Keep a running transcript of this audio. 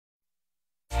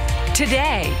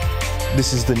Today,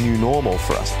 this is the new normal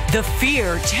for us. the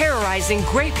fear terrorizing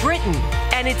Great Britain,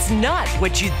 and it's not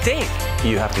what you'd think.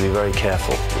 You have to be very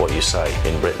careful what you say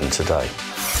in Britain today.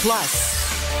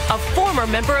 Plus, a former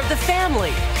member of the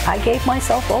family I gave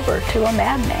myself over to a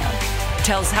madman.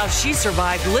 tells how she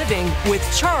survived living with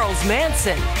Charles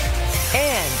Manson.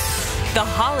 And the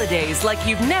holidays like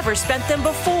you've never spent them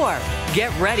before.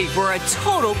 Get ready for a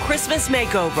total Christmas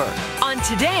makeover on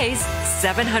today's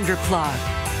 700 Club.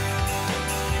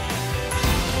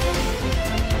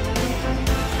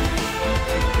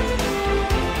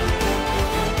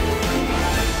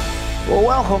 Well,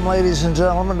 welcome, ladies and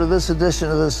gentlemen, to this edition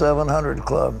of the 700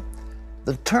 Club.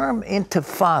 The term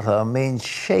intifada means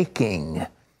shaking.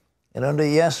 And under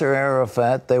Yasser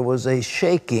Arafat, there was a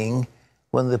shaking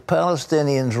when the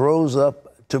Palestinians rose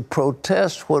up to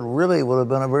protest what really would have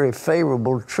been a very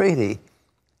favorable treaty.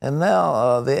 And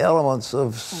now the elements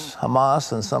of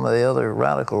Hamas and some of the other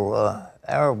radical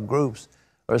Arab groups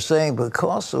are saying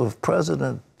because of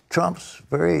President Trump's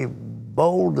very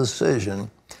bold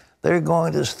decision, they're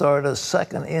going to start a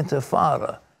second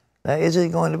intifada. Now, is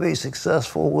it going to be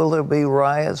successful? Will there be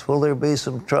riots? Will there be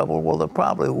some trouble? Well, there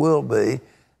probably will be.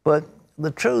 But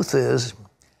the truth is,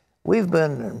 we've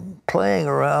been playing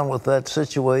around with that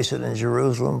situation in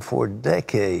Jerusalem for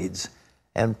decades.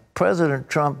 And President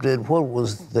Trump did what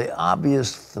was the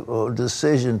obvious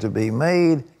decision to be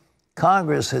made.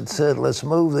 Congress had said, let's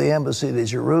move the embassy to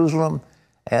Jerusalem.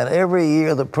 And every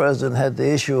year the president had to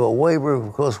issue a waiver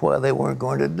because why they weren't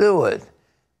going to do it.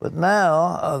 But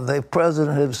now the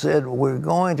president has said we're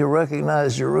going to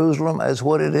recognize Jerusalem as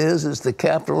what it is. It's the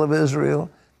capital of Israel.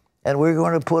 And we're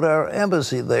going to put our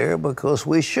embassy there because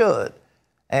we should.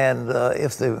 And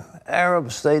if the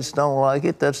Arab states don't like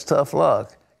it, that's tough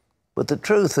luck. But the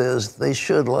truth is they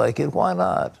should like it. Why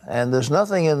not? And there's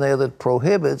nothing in there that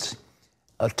prohibits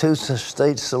a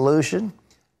two-state solution,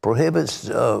 prohibits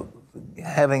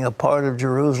having a part of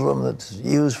Jerusalem that's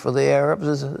used for the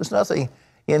Arabs. There's nothing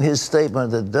in his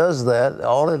statement that does that.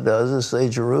 All it does is say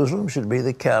Jerusalem should be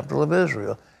the capital of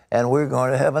Israel, and we're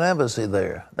going to have an embassy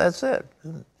there. That's it.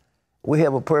 We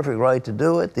have a perfect right to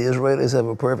do it. The Israelis have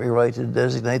a perfect right to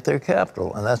designate their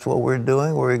capital, and that's what we're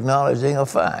doing. We're acknowledging a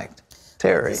fact.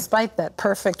 Terry. Despite that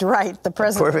perfect right, the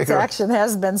president's action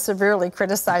has been severely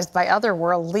criticized by other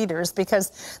world leaders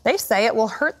because they say it will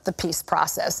hurt the peace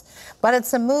process. But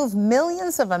it's a move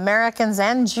millions of Americans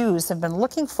and Jews have been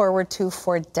looking forward to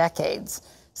for decades.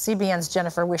 CBN's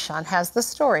Jennifer Wishon has the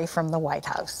story from the White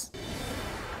House.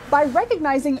 By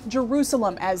recognizing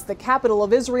Jerusalem as the capital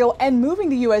of Israel and moving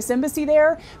the U.S. Embassy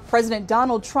there, President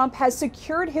Donald Trump has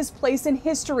secured his place in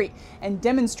history and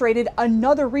demonstrated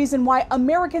another reason why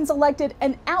Americans elected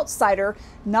an outsider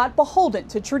not beholden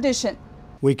to tradition.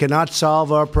 We cannot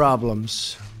solve our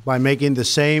problems by making the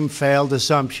same failed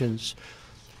assumptions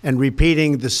and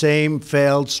repeating the same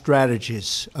failed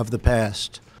strategies of the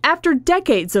past. After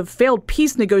decades of failed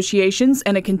peace negotiations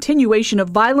and a continuation of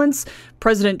violence,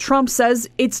 President Trump says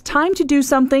it's time to do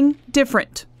something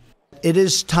different. It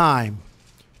is time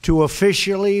to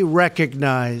officially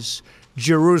recognize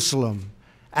Jerusalem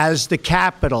as the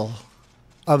capital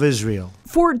of Israel.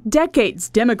 For decades,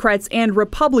 Democrats and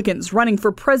Republicans running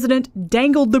for president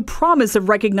dangled the promise of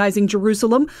recognizing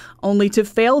Jerusalem, only to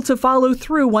fail to follow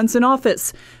through once in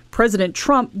office. President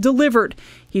Trump delivered.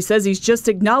 He says he's just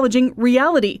acknowledging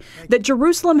reality, that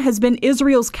Jerusalem has been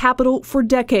Israel's capital for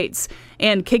decades,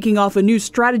 and kicking off a new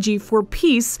strategy for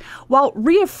peace while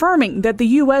reaffirming that the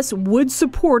U.S. would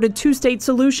support a two-state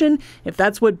solution if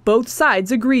that's what both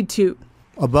sides agreed to.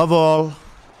 Above all,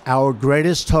 our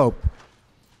greatest hope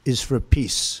is for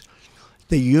peace,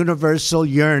 the universal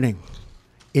yearning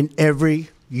in every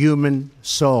human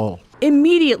soul.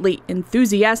 Immediately,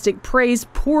 enthusiastic praise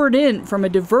poured in from a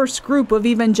diverse group of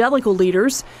evangelical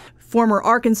leaders. Former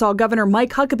Arkansas Governor Mike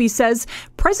Huckabee says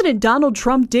President Donald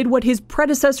Trump did what his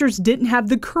predecessors didn't have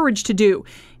the courage to do.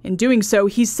 In doing so,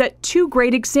 he set two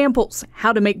great examples: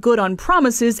 how to make good on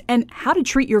promises and how to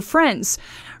treat your friends.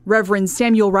 Reverend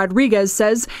Samuel Rodriguez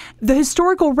says the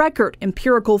historical record,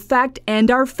 empirical fact,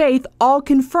 and our faith all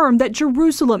confirm that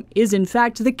Jerusalem is in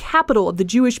fact the capital of the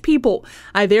Jewish people.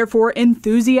 I therefore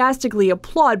enthusiastically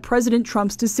applaud President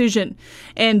Trump's decision.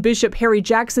 And Bishop Harry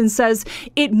Jackson says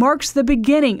it marks the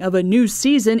beginning of a new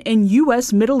season in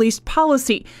U.S. Middle East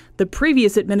policy. The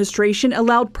previous administration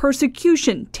allowed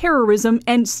persecution, terrorism,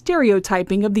 and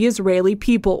stereotyping of the Israeli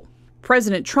people.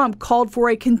 President Trump called for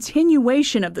a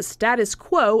continuation of the status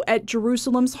quo at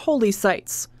Jerusalem's holy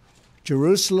sites.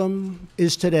 Jerusalem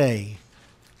is today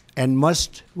and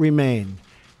must remain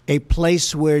a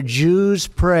place where Jews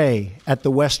pray at the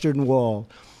Western Wall,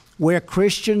 where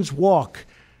Christians walk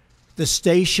the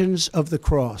Stations of the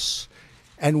Cross,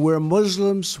 and where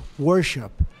Muslims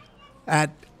worship at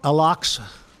Al-Aqsa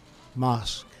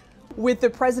Mosque. With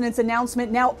the president's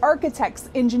announcement, now architects,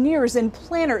 engineers, and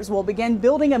planners will begin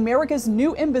building America's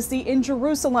new embassy in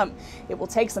Jerusalem. It will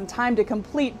take some time to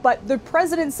complete, but the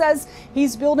president says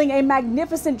he's building a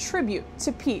magnificent tribute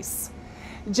to peace.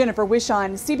 Jennifer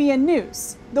Wishon, CBN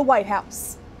News, the White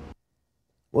House.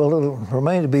 Well, it'll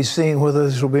remain to be seen whether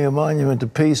this will be a monument to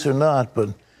peace or not, but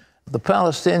the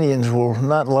Palestinians will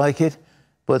not like it,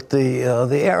 but the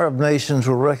Arab nations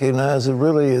will recognize it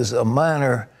really is a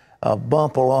minor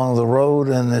bump along the road.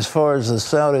 And as far as the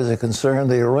Saudis are concerned,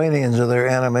 the Iranians are their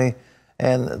enemy,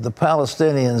 and the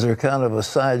Palestinians are kind of a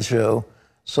sideshow.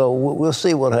 So we'll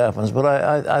see what happens. But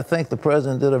I think the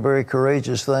president did a very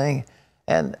courageous thing.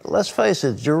 And let's face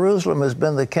it, Jerusalem has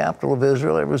been the capital of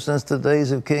Israel ever since the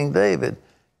days of King David.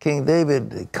 King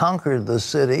David conquered the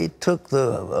city, took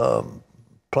the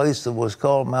place that was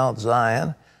called Mount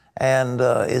Zion, and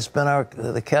it's been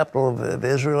the capital of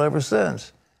Israel ever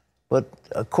since. But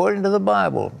according to the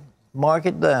Bible, mark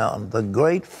it down, the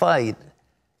great fight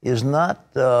is not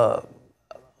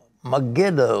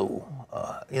Megiddo.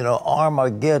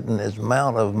 Armageddon is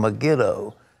Mount of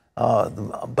Megiddo.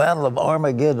 The Battle of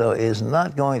Armageddon is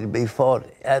not going to be fought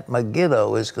at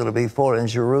Megiddo. It's going to be fought in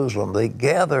Jerusalem. They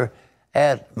gather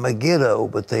at Megiddo,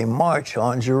 but they march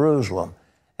on Jerusalem.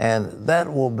 And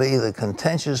that will be the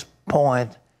contentious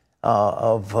point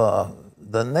of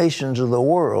the nations of the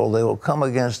world. They will come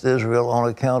against Israel on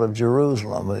account of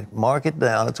Jerusalem. Mark it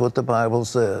down. It's what the Bible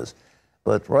says.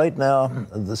 But right now,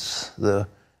 the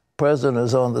president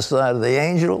is on the side of the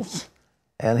angels,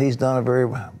 and he's done a very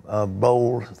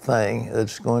bold thing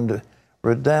that's going to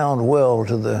redound well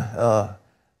to the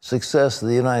success of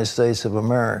the United States of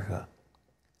America.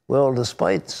 Well,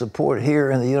 despite support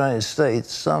here in the United States,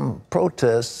 some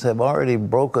protests have already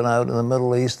broken out in the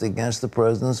Middle East against the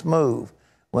president's move.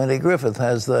 Wendy Griffith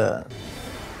has that.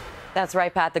 That's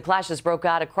right, Pat. The clashes broke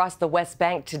out across the West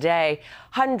Bank today.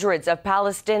 Hundreds of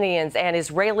Palestinians and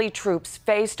Israeli troops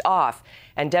faced off,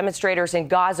 and demonstrators in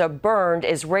Gaza burned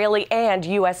Israeli and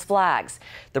U.S. flags.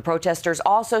 The protesters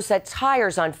also set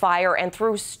tires on fire and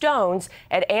threw stones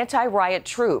at anti-riot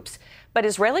troops. But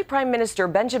Israeli Prime Minister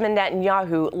Benjamin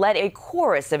Netanyahu led a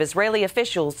chorus of Israeli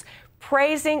officials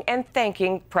praising and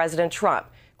thanking President Trump.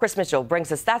 Chris Mitchell brings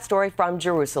us that story from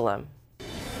Jerusalem.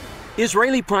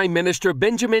 Israeli Prime Minister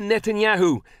Benjamin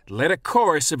Netanyahu led a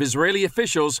chorus of Israeli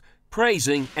officials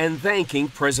praising and thanking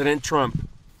President Trump.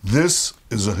 This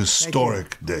is a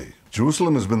historic day.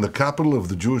 Jerusalem has been the capital of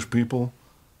the Jewish people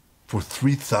for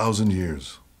 3,000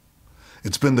 years.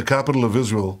 It's been the capital of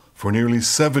Israel for nearly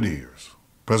 70 years.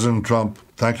 President Trump,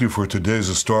 thank you for today's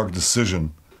historic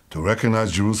decision to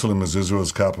recognize Jerusalem as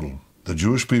Israel's capital. The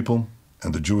Jewish people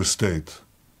and the Jewish state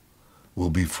will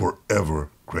be forever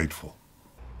grateful.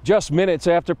 Just minutes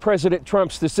after President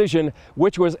Trump's decision,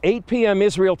 which was 8 p.m.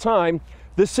 Israel time,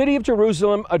 the city of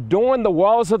Jerusalem adorned the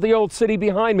walls of the old city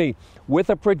behind me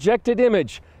with a projected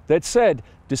image that said,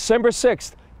 December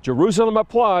 6th, Jerusalem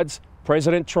applauds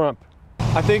President Trump.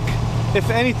 I think, if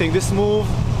anything, this move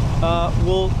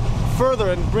will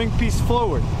further and bring peace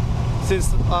forward,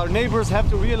 since our neighbors have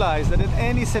to realize that in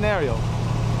any scenario,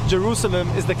 Jerusalem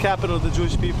is the capital of the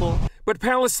Jewish people. But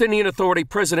Palestinian Authority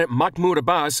President Mahmoud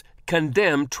Abbas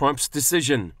condemned Trump's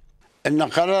decision.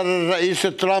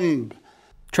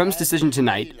 Trump's decision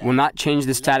tonight will not change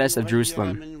the status of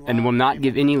Jerusalem and will not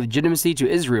give any legitimacy to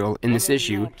Israel in this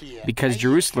issue, because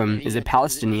Jerusalem is a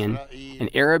Palestinian, an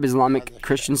Arab Islamic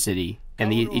Christian city,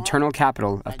 and the eternal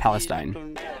capital of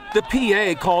Palestine. The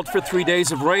PA called for 3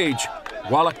 days of rage,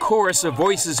 while a chorus of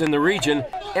voices in the region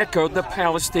echoed the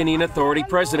Palestinian Authority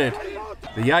president.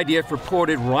 The IDF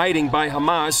reported rioting by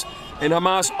Hamas, and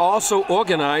Hamas also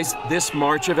organized this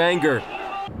march of anger.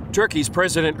 Turkey's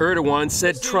President Erdogan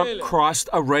said Trump crossed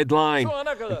a red line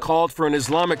and called for an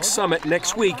Islamic summit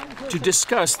next week to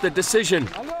discuss the decision.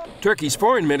 Turkey's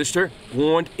foreign minister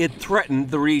warned it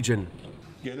threatened the region.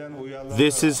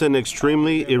 This is an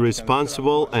extremely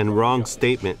irresponsible and wrong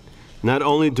statement. Not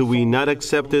only do we not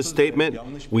accept this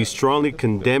statement, we strongly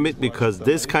condemn it because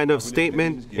this kind of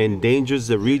statement endangers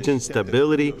the region's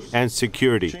stability and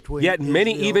security. Yet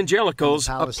many evangelicals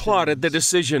applauded the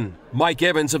decision. Mike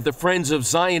Evans of the Friends of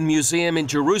Zion Museum in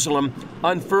Jerusalem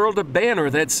unfurled a banner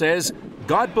that says,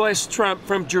 God bless Trump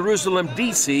from Jerusalem,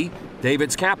 D.C.,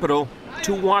 David's capital,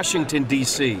 to Washington,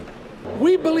 D.C.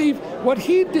 We believe what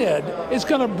he did is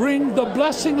going to bring the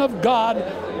blessing of God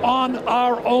on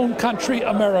our own country,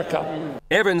 America.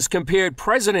 Evans compared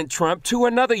President Trump to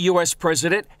another U.S.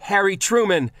 President, Harry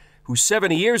Truman, who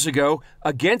 70 years ago,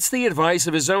 against the advice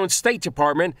of his own State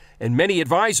Department and many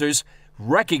advisors,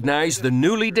 recognized the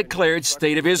newly declared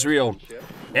State of Israel.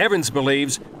 Evans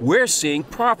believes we're seeing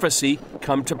prophecy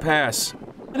come to pass.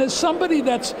 And as somebody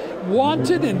that's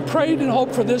wanted and prayed and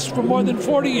hoped for this for more than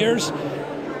 40 years,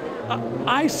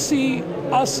 I see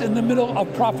us in the middle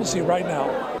of prophecy right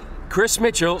now. Chris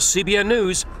Mitchell, CBN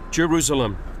News,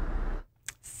 Jerusalem.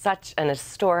 Such an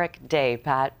historic day,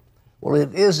 Pat. Well,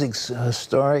 it is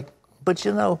historic, but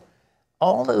you know,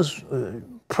 all those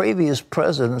previous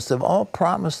presidents have all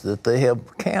promised that. They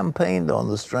have campaigned on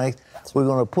the strength. We're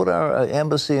going to put our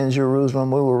embassy in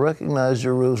Jerusalem. We will recognize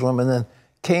Jerusalem. And then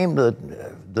came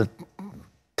the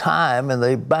time, and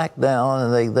they backed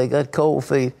down, and they got cold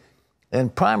feet.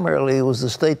 And primarily, it was the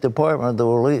State Department that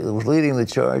was leading the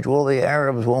charge. Well, the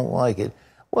Arabs won't like it.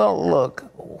 Well, look,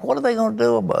 what are they going to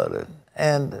do about it?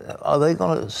 And are they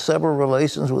going to sever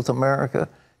relations with America?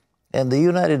 And the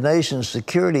United Nations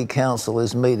Security Council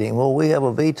is meeting. Well, we have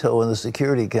a veto in the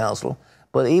Security Council.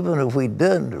 But even if we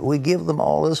didn't, we give them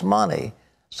all this money.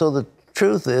 So the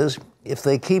truth is, if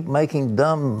they keep making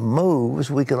dumb moves,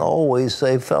 we can always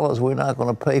say, fellas, we're not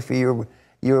going to pay for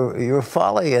your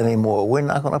folly anymore. We're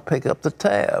not going to pick up the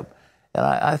tab. And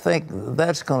I think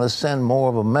that's going to send more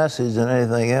of a message than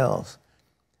anything else.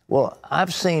 Well,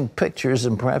 I've seen pictures,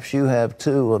 and perhaps you have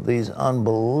too, of these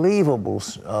unbelievable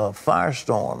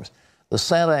firestorms. The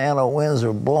Santa Ana winds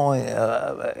are blowing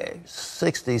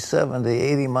 60, 70,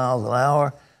 80 miles an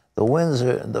hour.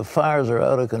 The fires are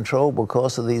out of control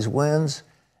because of these winds.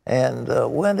 And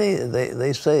Wendy,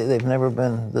 they say they've never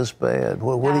been this bad.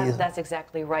 What do you think? That's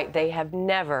exactly right. They have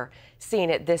never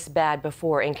seen it this bad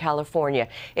before in California.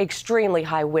 Extremely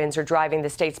high winds are driving the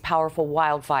state's powerful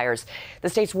wildfires. The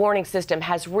state's warning system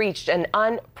has reached an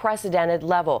unprecedented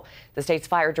level. The state's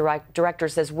fire director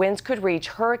says winds could reach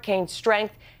hurricane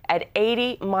strength at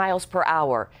 80 miles per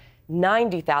hour.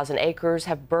 90,000 acres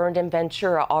have burned in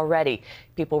Ventura already.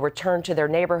 People returned to their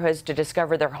neighborhoods to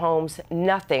discover their homes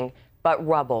nothing but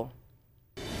rubble.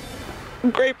 I'm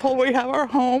grateful we have our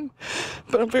home,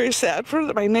 but I'm very sad for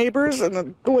my neighbors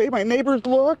and the way my neighbors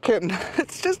look, and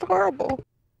it's just horrible.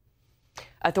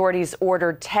 Authorities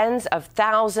ordered tens of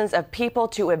thousands of people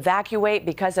to evacuate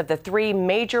because of the 3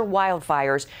 major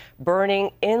wildfires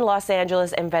burning in Los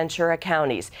Angeles and Ventura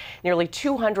counties. Nearly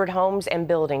 200 homes and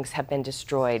buildings have been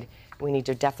destroyed. We need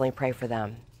to definitely pray for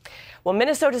them. Well,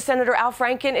 Minnesota Senator Al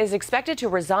Franken is expected to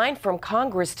resign from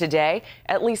Congress today.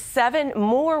 At least 7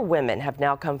 more women have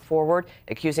now come forward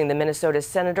accusing the Minnesota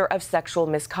senator of sexual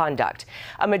misconduct.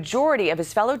 A majority of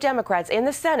his fellow Democrats in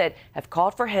the Senate have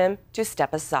called for him to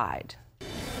step aside.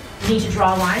 We need to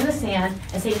draw a line in the sand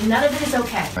and say none of it is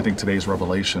okay. I think today's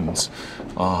revelations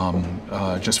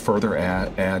just further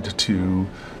add to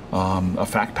a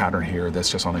fact pattern here that's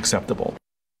just unacceptable.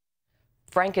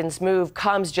 Franken's move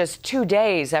comes just 2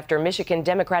 days after Michigan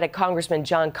Democratic Congressman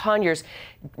John Conyers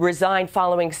resigned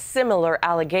following similar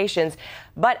allegations.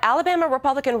 But Alabama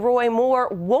Republican Roy Moore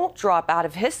won't drop out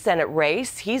of his Senate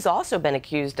race. He's also been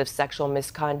accused of sexual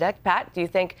misconduct. Pat, do you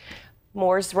think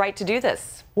Moore's right to do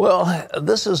this? Well,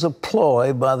 this is a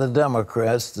ploy by the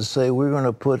Democrats to say we're going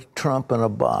to put Trump in a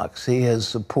box. He has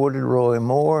supported Roy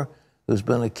Moore, who's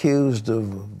been accused of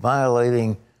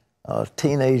violating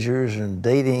teenagers and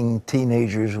dating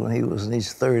teenagers when he was in his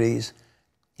 30s.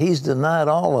 He's denied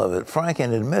all of it.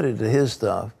 Franken admitted to his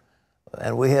stuff,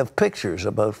 and we have pictures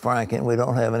about Franken. We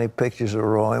don't have any pictures of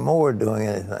Roy Moore doing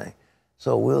anything.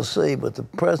 So we'll see. But the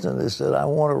president has said, I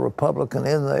want a Republican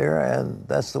in there, and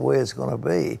that's the way it's going to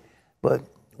be. But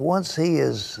once he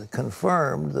is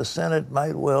confirmed, the Senate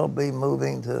might well be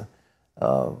moving to,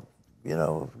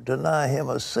 deny him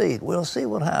a seat. We'll see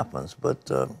what happens.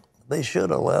 But they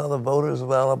should allow the voters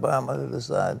of Alabama to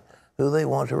decide who they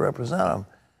want to represent them.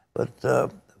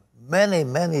 But many,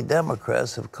 many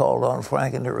Democrats have called on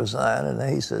Franken to resign, and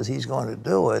he says he's going to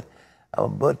do it.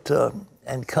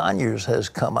 And Conyers has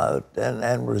come out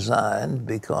and resigned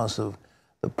because of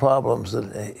the problems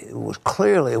that it was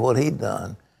clearly what he'd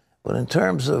done. But in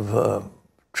terms of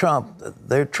Trump,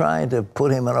 they're trying to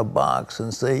put him in a box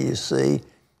and say, you see,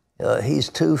 he's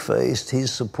two-faced,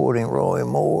 he's supporting Roy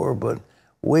Moore, but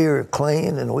we're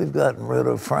clean, and we've gotten rid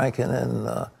of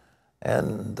Franken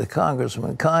and the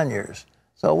Congressman Conyers.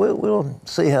 So we'll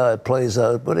see how it plays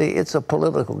out. But it's a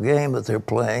political game that they're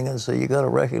playing, and so you got to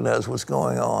recognize what's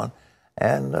going on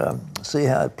and see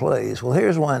how it plays. Well,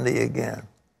 here's Wendy again.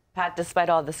 Pat, despite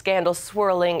all the scandals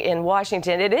swirling in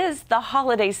Washington, it is the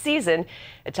holiday season,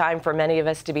 a time for many of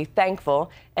us to be thankful.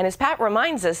 And as Pat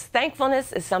reminds us,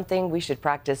 thankfulness is something we should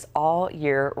practice all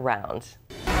year round.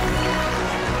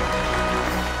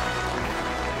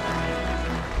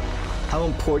 How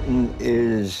important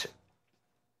is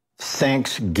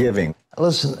Thanksgiving?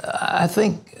 Listen, I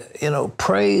think,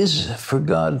 praise for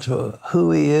God for who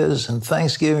he is and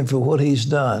thanksgiving for what he's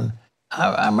done.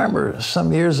 I remember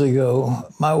some years ago,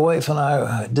 my wife and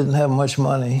I didn't have much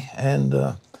money,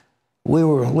 and we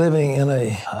were living in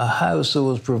a house that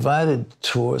was provided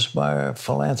to us by a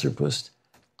philanthropist.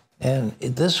 And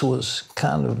this was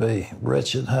kind of a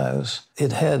wretched house.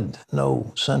 It had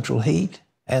no central heat.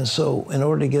 And so in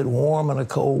order to get warm in a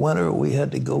cold winter, we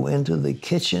had to go into the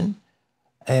kitchen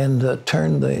and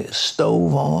turn the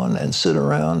stove on and sit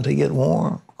around to get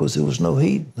warm because there was no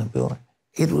heat in the building.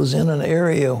 It was in an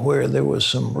area where there was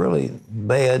some really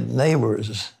bad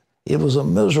neighbors. It was a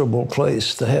miserable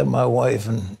place to have my wife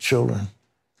and children.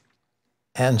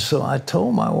 And so I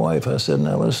told my wife, I said,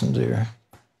 now listen, dear,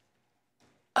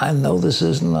 I know this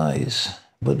isn't nice,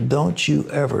 but don't you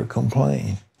ever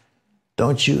complain.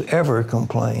 Don't you ever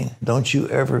complain. Don't you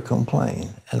ever complain.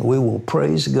 And we will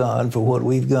praise God for what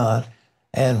we've got.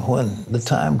 And when the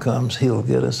time comes, he'll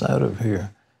get us out of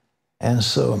here. And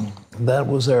so that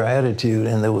was our attitude,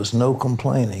 and there was no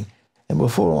complaining. And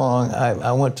before long,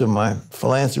 I went to my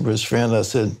philanthropist friend. I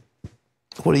said,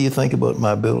 what do you think about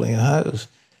my building a house?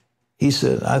 He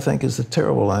said, I think it's a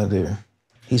terrible idea.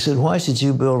 He said, why should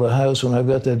you build a house when I've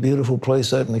got that beautiful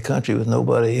place out in the country with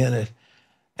nobody in it?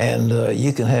 And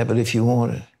you can have it if you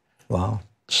want it. Wow.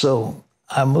 So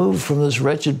I moved from this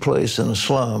wretched place in a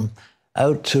slum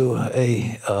out to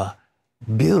a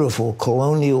beautiful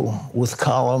colonial with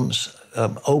columns,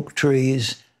 oak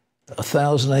trees,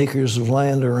 1,000 acres of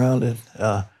land around it,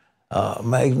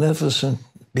 magnificent,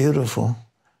 beautiful.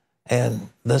 And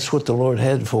that's what the Lord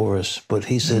had for us. But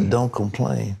he said, don't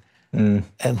complain.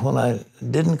 And when I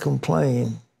didn't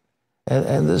complain,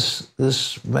 and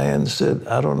this man said,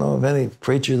 I don't know of any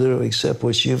preacher that will accept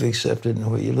what you've accepted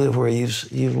and where you live, where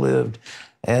you've lived.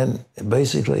 And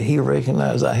basically, he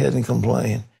recognized I hadn't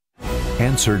complained.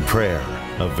 Answered Prayer,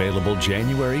 available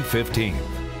January 15th.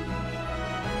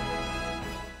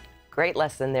 Great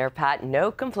lesson there, Pat.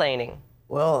 No complaining.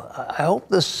 Well, I hope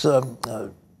this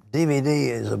DVD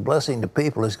is a blessing to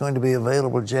people. It's going to be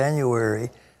available January.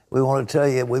 We want to tell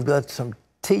you we've got some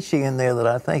teaching in there that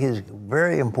I think is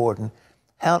very important.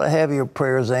 How to have your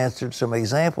prayers answered, some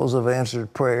examples of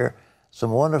answered prayer,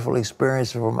 some wonderful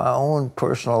experiences from my own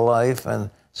personal life. And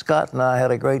Scott and I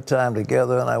had a great time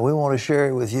together, and we want to share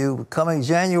it with you. Coming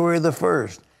January the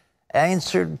 1st,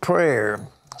 Answered Prayer.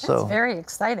 That's very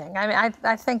exciting. I mean,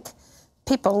 I think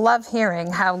people love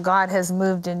hearing how God has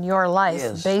moved in your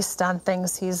life based on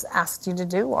things he's asked you to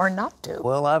do or not do.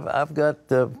 Well, I've got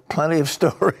plenty of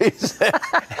stories.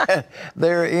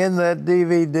 They're in that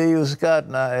DVD with Scott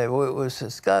and I.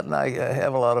 Scott and I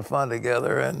have a lot of fun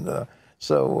together, and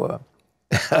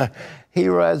he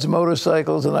rides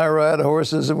motorcycles and I ride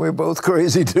horses, and we're both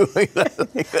crazy doing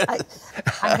that.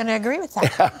 I'm going to agree with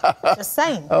that. Just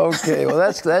saying. Okay, well,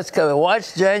 that's coming.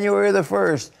 Watch January the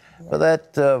 1st. For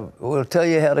that, we'll tell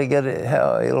you how to get it,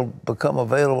 how it'll become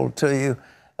available to you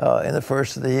in the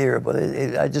first of the year. But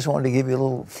I just wanted to give you a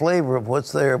little flavor of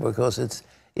what's there because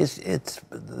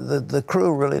the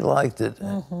crew really liked it,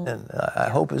 and I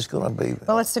hope it's going to be.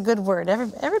 Well, it's a good word.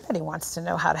 Everybody wants to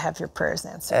know how to have your prayers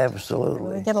answered.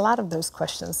 Absolutely. We get a lot of those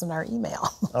questions in our email.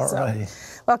 All right.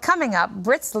 Well, coming up,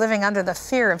 Brits living under the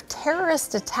fear of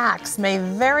terrorist attacks may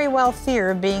very well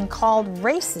fear being called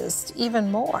racist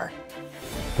even more.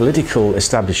 Political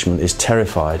establishment is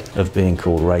terrified of being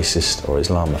called racist or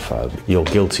Islamophobe. You're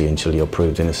guilty until you're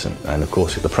proved innocent. And of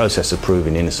course, the process of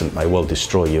proving innocent may well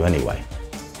destroy you anyway.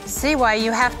 See why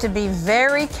you have to be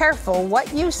very careful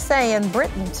what you say in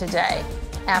Britain today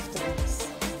after this.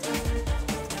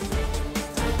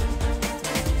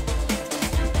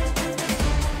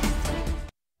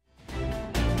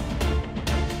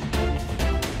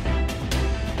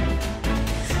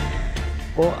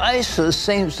 Well, ISIS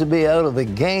seems to be out of the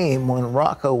game when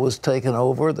Raqqa was taken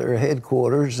over, their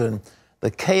headquarters, and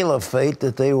the caliphate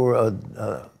that they were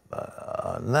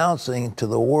announcing to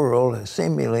the world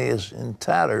seemingly is in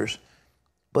tatters.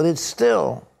 But it's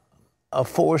still a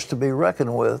force to be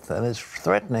reckoned with, and it's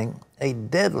threatening a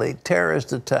deadly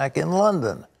terrorist attack in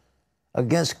London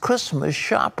against Christmas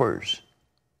shoppers.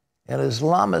 And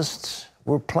Islamists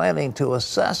were planning to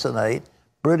assassinate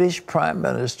British Prime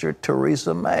Minister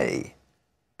Theresa May.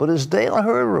 But as Dale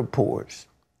Hurd reports,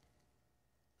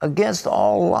 against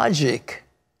all logic,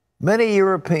 many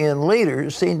European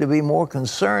leaders seem to be more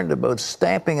concerned about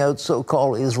stamping out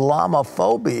so-called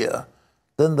Islamophobia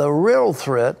than the real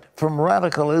threat from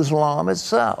radical Islam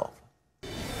itself.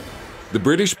 The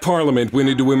British Parliament went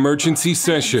into emergency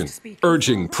session,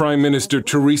 urging Prime Minister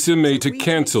Theresa May to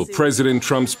cancel President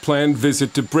Trump's planned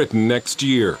visit to Britain next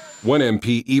year. One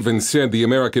MP even said the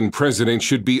American president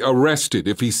should be arrested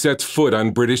if he sets foot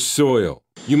on British soil.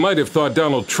 You might have thought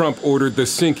Donald Trump ordered the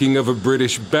sinking of a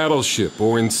British battleship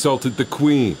or insulted the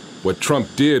Queen. What Trump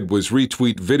did was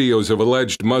retweet videos of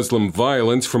alleged Muslim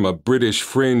violence from a British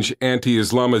fringe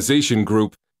anti-Islamization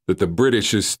group that the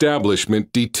British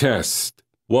establishment detests.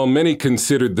 While many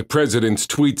considered the president's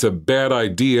tweets a bad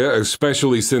idea,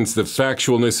 especially since the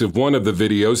factualness of one of the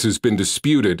videos has been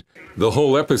disputed, the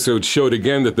whole episode showed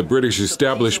again that the British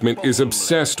establishment is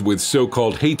obsessed with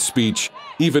so-called hate speech,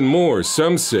 even more,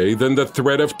 some say, than the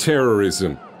threat of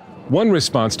terrorism. One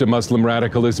response to Muslim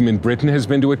radicalism in Britain has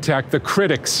been to attack the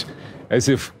critics, as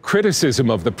if criticism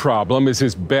of the problem is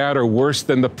as bad or worse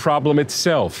than the problem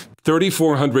itself.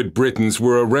 3,400 Britons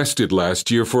were arrested last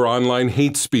year for online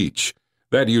hate speech.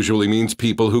 That usually means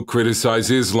people who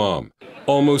criticize Islam.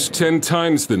 Almost 10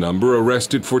 times the number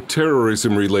arrested for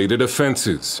terrorism-related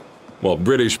offenses, while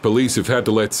British police have had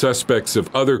to let suspects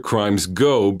of other crimes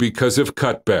go because of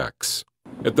cutbacks.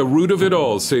 At the root of it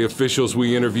all, say officials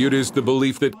we interviewed, is the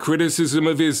belief that criticism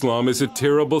of Islam is a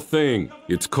terrible thing.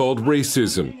 It's called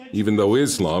racism, even though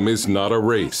Islam is not a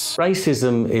race.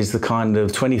 Racism is the kind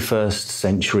of 21st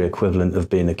century equivalent of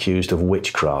being accused of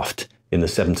witchcraft in the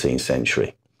 17th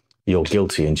century. You're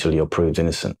guilty until you're proved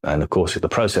innocent. And of course, the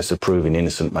process of proving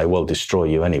innocent may well destroy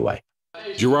you anyway.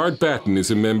 Gerard Batten is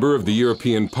a member of the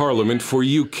European Parliament for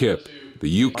UKIP,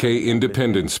 the UK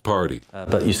Independence Party.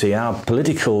 But you see, our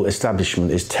political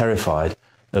establishment is terrified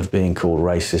of being called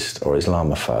racist or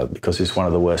Islamophobe because it's one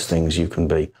of the worst things you can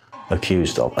be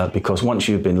accused of. Because once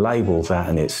you've been labelled that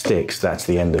and it sticks, that's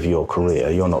the end of your career.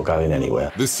 You're not going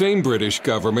anywhere. The same British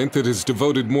government that has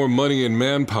devoted more money and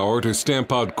manpower to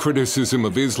stamp out criticism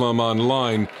of Islam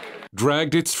online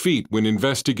dragged its feet when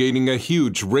investigating a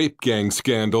huge rape gang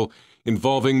scandal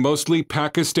involving mostly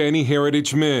Pakistani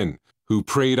heritage men who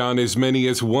preyed on as many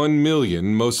as 1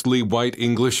 million mostly white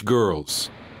English girls.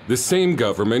 The same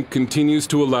government continues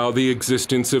to allow the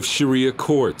existence of Sharia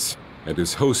courts and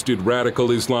has hosted radical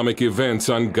Islamic events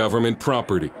on government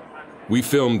property. We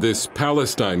filmed this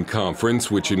Palestine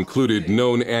conference, which included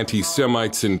known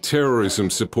anti-Semites and terrorism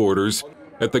supporters,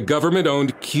 at the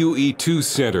government-owned QE2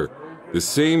 Center, the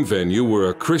same venue where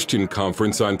a Christian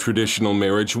conference on traditional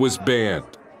marriage was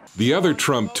banned. The other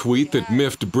Trump tweet that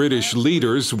miffed British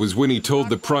leaders was when he told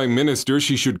the Prime Minister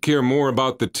she should care more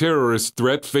about the terrorist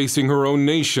threat facing her own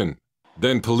nation.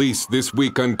 Then police this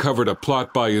week uncovered a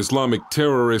plot by Islamic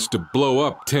terrorists to blow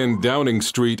up 10 Downing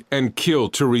Street and kill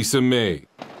Theresa May.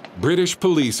 British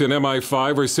police and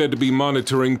MI5 are said to be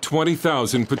monitoring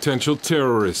 20,000 potential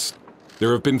terrorists.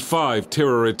 There have been 5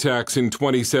 terror attacks in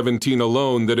 2017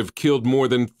 alone that have killed more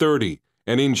than 30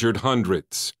 and injured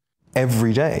hundreds.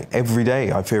 Every day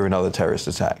I fear another terrorist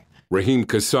attack. Raheem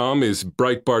Kassam is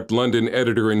Breitbart London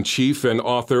editor-in-chief and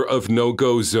author of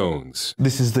No-Go Zones.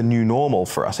 This is the new normal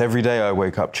for us. Every day I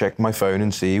wake up, check my phone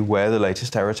and see where the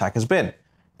latest terror attack has been.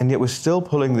 And yet we're still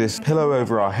pulling this pillow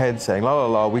over our head saying, la la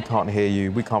la, we can't hear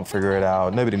you, we can't figure it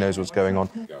out, nobody knows what's going on.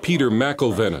 Peter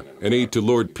McElvenna, an aide to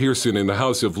Lord Pearson in the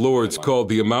House of Lords, called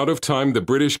the amount of time the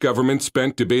British government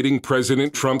spent debating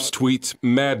President Trump's tweets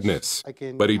madness.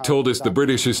 But he told us the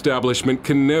British establishment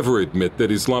can never admit that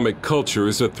Islamic culture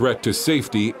is a threat to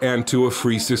safety and to a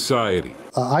free society.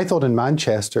 I thought in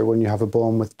Manchester, when you have a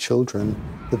bomb with children,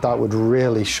 that would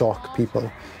really shock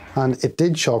people. And it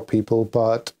did shock people,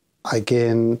 but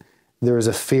again, there is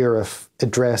a fear of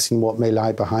addressing what may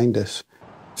lie behind it.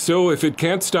 So if it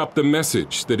can't stop the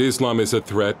message that Islam is a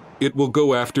threat, it will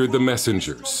go after the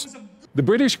messengers. The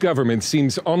British government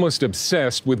seems almost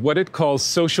obsessed with what it calls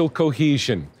social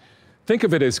cohesion. Think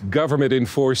of it as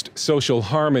government-enforced social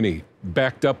harmony,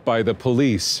 backed up by the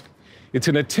police. It's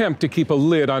an attempt to keep a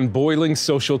lid on boiling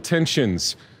social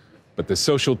tensions. But the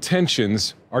social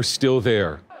tensions are still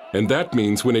there. And that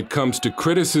means when it comes to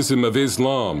criticism of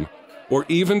Islam, or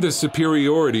even the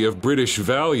superiority of British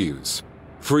values,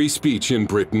 free speech in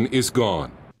Britain is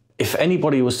gone. If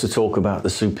anybody was to talk about the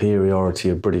superiority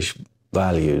of British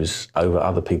values over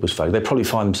other people's values, they'd probably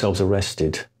find themselves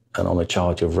arrested and on a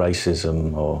charge of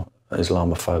racism or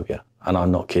Islamophobia. And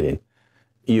I'm not kidding.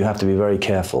 You have to be very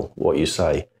careful what you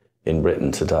say in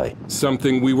Britain today.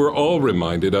 Something we were all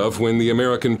reminded of when the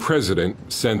American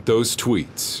president sent those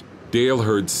tweets. Dale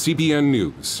Hurd, CBN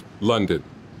News, London.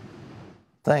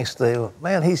 Thanks, Dale.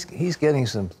 Man, he's getting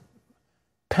some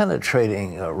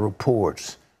penetrating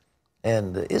reports.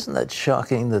 And isn't that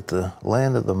shocking that the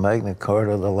land of the Magna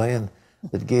Carta, the land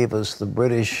that gave us the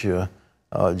British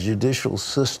judicial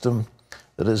system,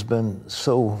 that has been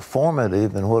so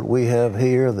formative in what we have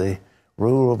here, the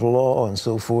rule of law and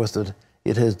so forth, that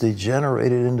it has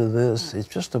degenerated into this. It's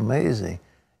just amazing.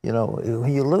 You know,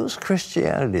 when you lose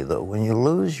Christianity, though, when you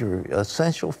lose your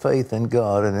essential faith in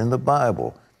God and in the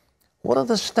Bible, what are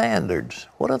the standards?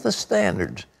 What are the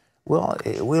standards? Well,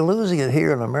 we're losing it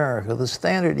here in America. The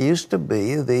standard used to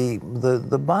be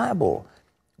the Bible.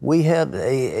 We had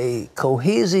a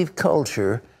cohesive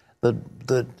culture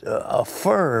that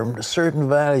affirmed certain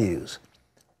values,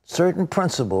 certain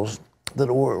principles that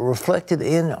were reflected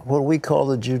in what we call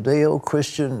the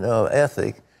Judeo-Christian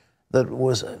ethic that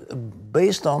was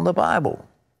based on the Bible.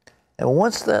 And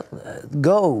once that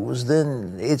goes,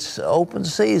 then it's open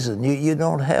season. You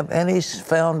don't have any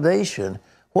foundation.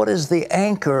 What is the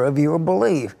anchor of your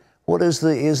belief? What is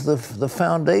the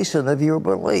foundation of your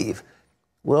belief?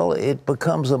 Well, it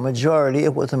becomes a majority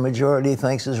of what the majority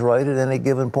thinks is right at any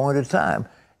given point of time.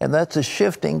 And that's a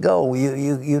shifting goal.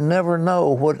 You never know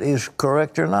what is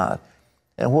correct or not.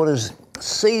 And what has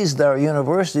seized our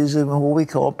universities is what we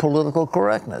call political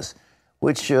correctness,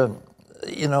 which you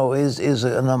know, is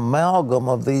an amalgam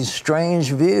of these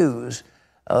strange views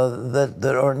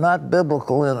that are not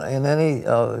biblical in any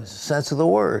sense of the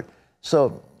word.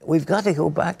 So we've got to go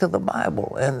back to the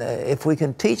Bible. And if we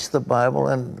can teach the Bible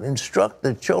and instruct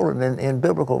the children in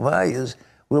biblical values,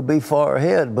 we'll be far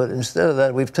ahead. But instead of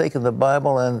that, we've taken the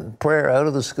Bible and prayer out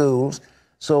of the schools,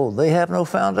 so they have no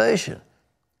foundation.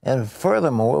 And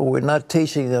furthermore, we're not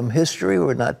teaching them history.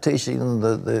 We're not teaching them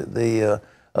the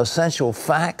essential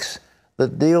facts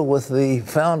that deal with the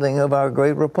founding of our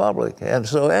great republic. And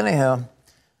so anyhow,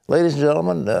 ladies and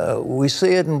gentlemen, we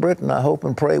see it in Britain. I hope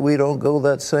and pray we don't go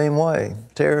that same way.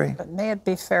 Terry? But may it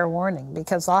be fair warning,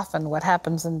 because often what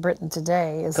happens in Britain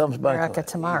today is in America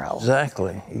tomorrow.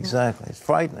 Exactly. It's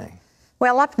frightening.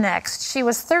 Well, up next, she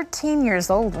was 13 years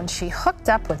old when she hooked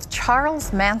up with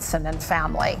Charles Manson and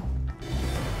family.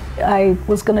 I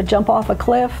was going to jump off a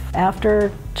cliff after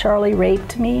Charlie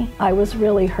raped me. I was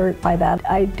really hurt by that.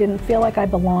 I didn't feel like I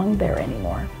belonged there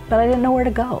anymore, but I didn't know where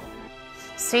to go.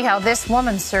 See how this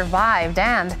woman survived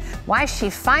and why she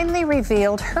finally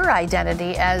revealed her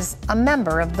identity as a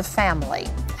member of the family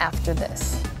after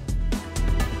this.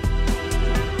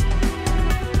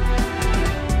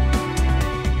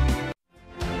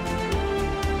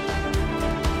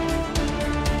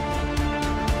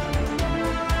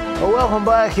 Well, welcome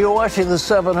back. You're watching the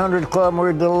 700 Club.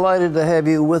 We're delighted to have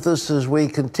you with us as we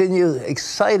continue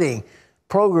exciting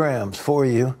programs for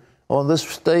you on this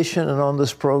station and on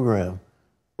this program.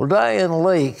 Well, Diane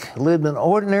Lake lived an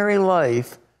ordinary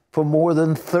life for more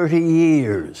than 30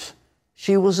 years.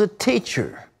 She was a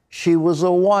teacher, she was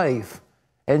a wife,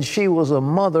 and she was a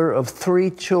mother of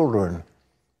 3 children.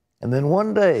 And then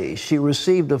one day she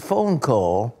received a phone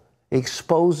call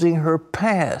exposing her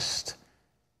past.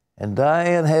 And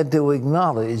Diane had to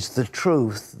acknowledge the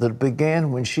truth that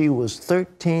began when she was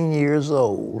 13 years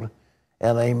old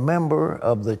and a member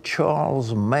of the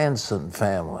Charles Manson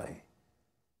family.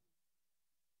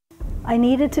 I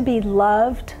needed to be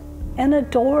loved and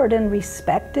adored and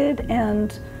respected,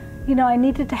 and, you know, I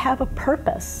needed to have a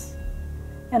purpose.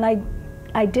 And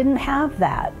I didn't have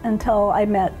that until I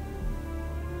met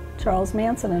Charles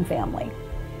Manson and family.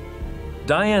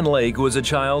 Diane Lake was a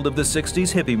child of the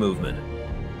 60s hippie movement.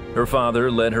 Her father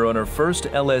led her on her first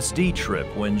LSD trip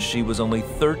when she was only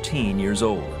 13 years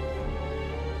old.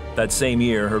 That same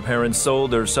year, her parents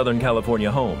sold their Southern California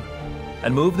home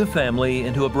and moved the family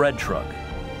into a bread truck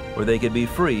where they could be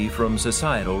free from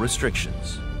societal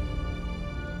restrictions.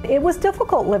 It was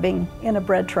difficult living in a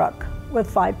bread truck with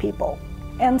 5 people.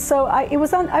 And so I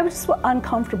was just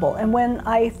uncomfortable. And when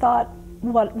I thought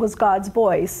what was God's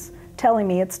voice telling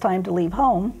me it's time to leave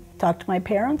home, talked to my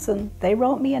parents and they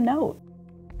wrote me a note.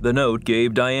 The note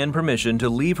gave Diane permission to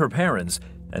leave her parents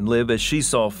and live as she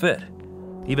saw fit,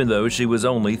 even though she was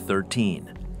only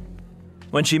 13.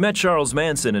 When she met Charles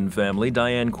Manson and family,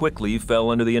 Diane quickly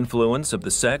fell under the influence of the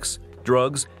sex,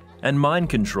 drugs, and mind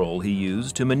control he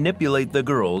used to manipulate the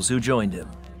girls who joined him.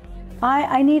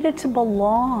 I needed to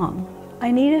belong. I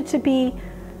needed to be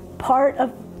part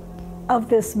of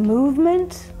this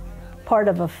movement, part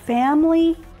of a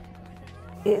family.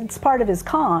 It's part of his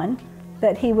con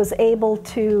that he was able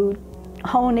to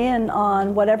hone in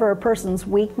on whatever a person's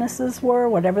weaknesses were,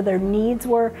 whatever their needs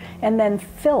were, and then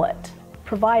fill it,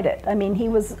 provide it. I mean, he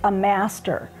was a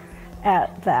master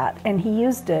at that, and he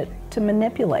used it to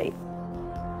manipulate.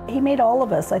 He made all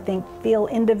of us, I think, feel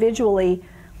individually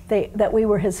that we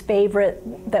were his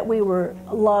favorite, that we were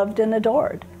loved and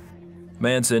adored.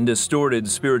 Manson distorted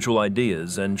spiritual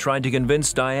ideas and tried to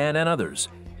convince Diane and others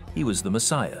he was the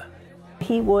Messiah.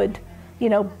 He would,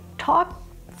 talk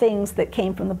things that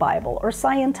came from the Bible, or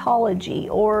Scientology,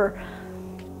 or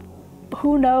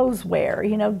who knows where,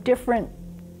 you know, different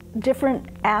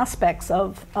aspects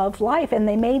of life, and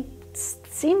they made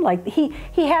seem like he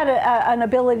had an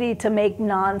ability to make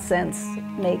nonsense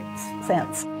make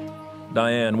sense.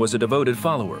 Diane was a devoted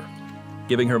follower,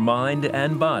 giving her mind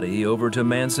and body over to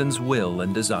Manson's will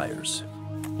and desires.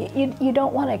 You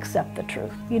don't want to accept the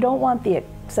truth. You don't want to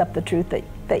accept the truth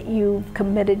that you've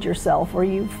committed yourself, or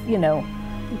you've, you know,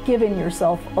 given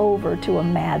yourself over to a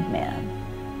madman.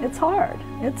 It's hard.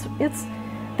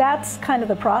 That's kind of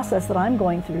the process that I'm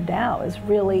going through now, is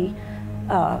really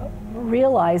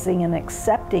realizing and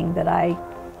accepting that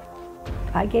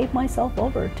I gave myself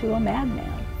over to a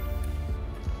madman.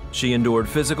 She endured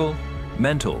physical,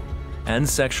 mental, and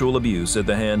sexual abuse at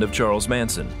the hand of Charles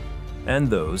Manson and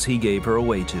those he gave her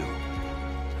away to.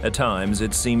 At times,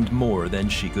 it seemed more than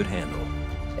she could handle.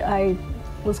 I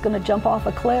was going to jump off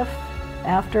a cliff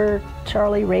after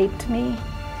Charlie raped me.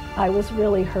 I was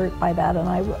really hurt by that, and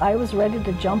I was ready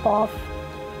to jump off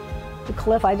the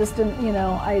cliff. I just didn't, you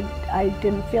know, I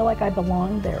didn't feel like I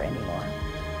belonged there anymore.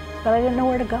 But I didn't know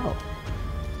where to go.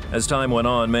 As time went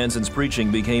on, Manson's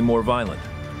preaching became more violent.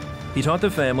 He taught the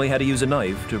family how to use a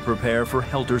knife to prepare for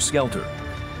helter-skelter,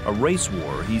 a race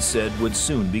war he said would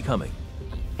soon be coming.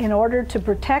 In order to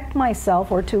protect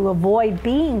myself or to avoid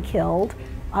being killed,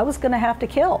 I was going to have to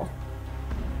kill.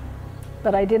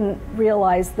 But I didn't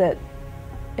realize that,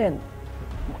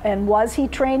 and was he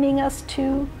training us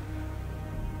to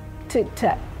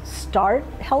start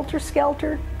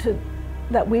helter-skelter,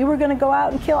 that we were going to go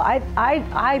out and kill?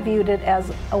 I viewed it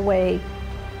as a way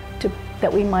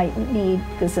that we might need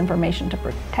this information to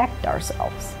protect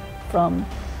ourselves from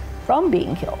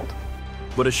being killed.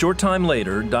 But a short time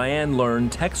later, Diane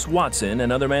learned Tex Watson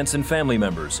and other Manson family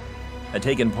members had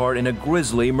taken part in a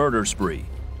grisly murder spree,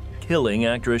 killing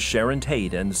actress Sharon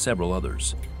Tate and several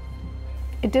others.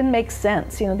 It didn't make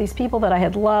sense. You know, these people that I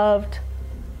had loved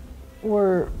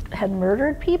had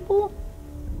murdered people.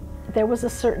 There was a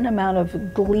certain amount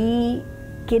of glee,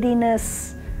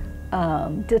 giddiness,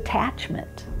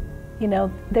 detachment. You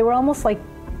know, they were almost like,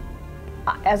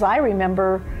 as I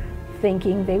remember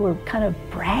thinking, they were kind of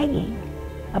bragging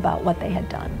about what they had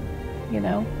done, you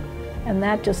know? And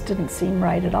that just didn't seem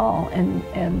right at all.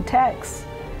 And Tex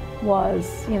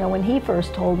was, you know, when he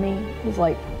first told me, he was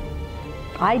like,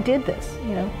 I did this,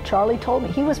 you know, Charlie told me.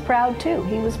 He was proud too.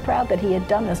 He was proud that he had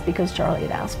done this because Charlie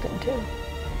had asked him to.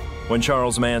 When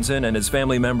Charles Manson and his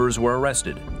family members were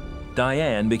arrested,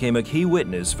 Diane became a key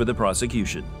witness for the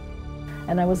prosecution.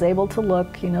 And I was able to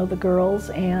look, you know, the girls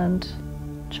and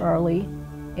Charlie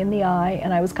in the eye,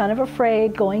 and I was kind of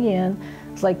afraid going in.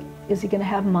 It's like, is he going to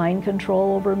have mind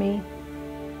control over me?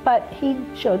 But he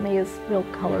showed me his real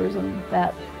colors, and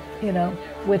that, you know,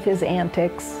 with his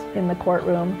antics in the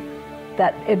courtroom,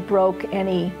 that it broke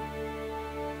any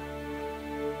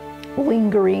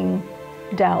lingering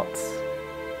doubts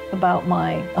about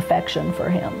my affection for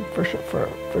him, for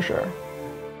sure.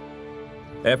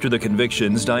 After the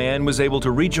convictions, Diane was able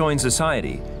to rejoin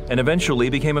society and eventually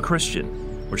became a Christian,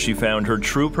 where she found her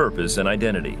true purpose and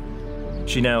identity.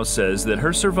 She now says that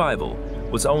her survival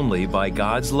was only by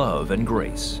God's love and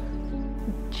grace.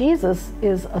 Jesus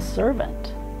is a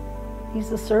servant.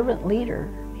 He's a servant leader.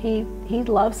 He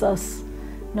loves us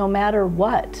no matter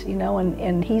what, you know,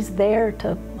 and he's there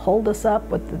to hold us up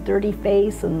with the dirty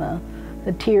face and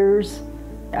the tears.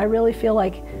 I really feel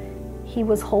like he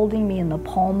was holding me in the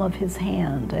palm of his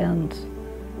hand, and,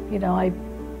 you know,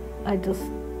 I just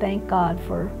thank God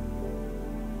for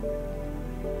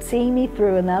seeing me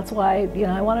through, and that's why, you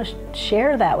know, I want to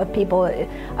share that with people.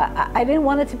 I didn't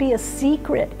want it to be a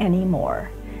secret anymore.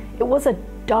 It was a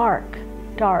dark,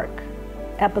 dark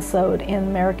episode in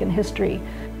American history,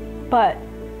 but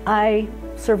I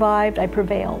survived, I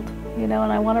prevailed, you know,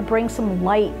 and I want to bring some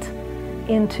light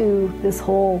into this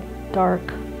whole dark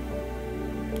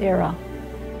era.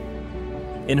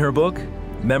 In her book,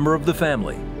 Member of the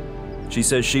Family, she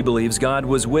says she believes God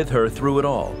was with her through it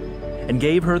all and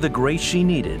gave her the grace she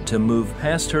needed to move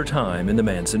past her time in the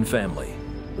Manson family.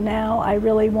 Now I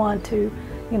really want to,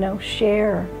 you know,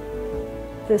 share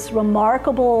this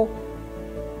remarkable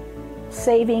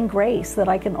saving grace that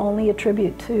I can only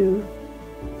attribute to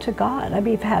God. I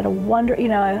mean, I've had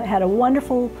I had a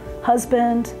wonderful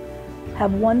husband,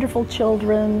 have wonderful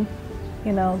children,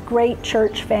 you know, great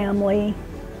church family.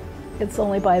 It's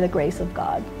only by the grace of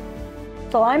God.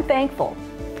 So I'm thankful.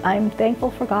 I'm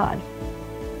thankful for God.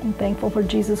 I'm thankful for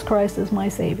Jesus Christ as my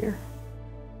Savior.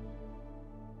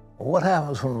 What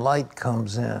happens when light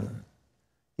comes in?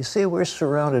 You see, we're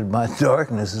surrounded by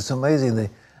darkness. It's amazing.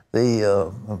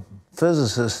 The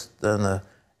physicists and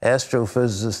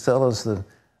Astrophysicists tell us that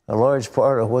a large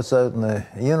part of what's out in the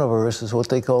universe is what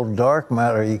they call dark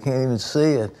matter. You can't even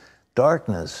see it.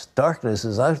 Darkness. Darkness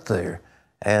is out there.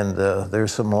 And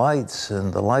there's some lights,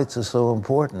 and the lights are so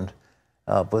important.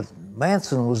 But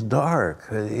Manson was dark.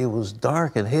 He was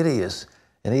dark and hideous.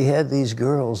 And he had these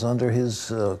girls under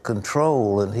his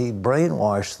control, and he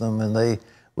brainwashed them, and they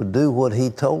would do what he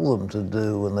told them to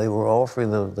do, and they were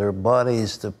offering their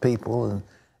bodies to people. And,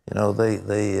 you know,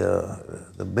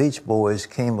 the Beach Boys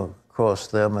came across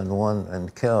them in one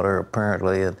encounter,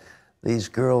 apparently, and these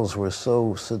girls were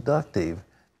so seductive.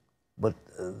 But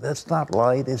that's not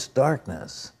light, it's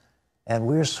darkness. And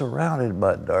we're surrounded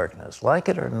by darkness. Like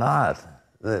it or not,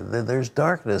 there's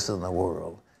darkness in the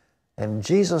world. And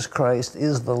Jesus Christ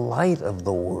is the light of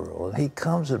the world. He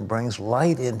comes and brings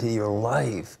light into your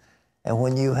life. And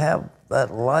when you have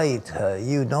that light,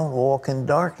 you don't walk in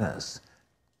darkness.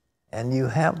 And you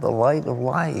have the light of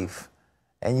life.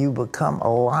 And you become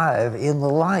alive in the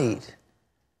light.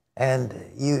 And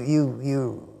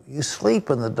you sleep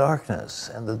in the darkness.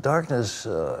 And the darkness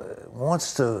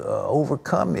wants to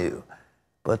overcome you.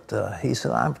 But he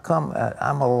said,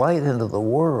 I'm a light into the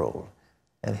world.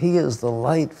 And he is the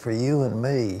light for you and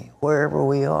me, wherever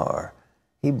we are.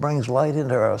 He brings light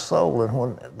into our soul. And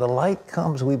when the light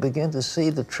comes, we begin to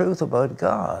see the truth about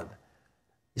God.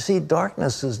 You see,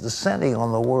 darkness is descending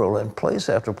on the world, and place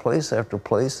after place after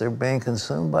place, they're being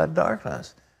consumed by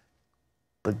darkness.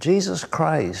 But Jesus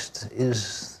Christ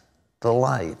is the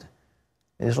light.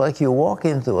 It's like you walk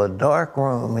into a dark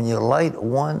room and you light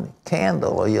one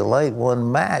candle or you light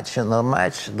one match, and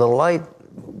the light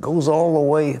goes all the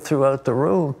way throughout the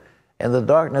room, and the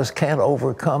darkness can't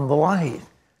overcome the light.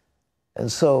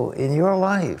 And so in your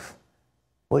life,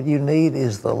 what you need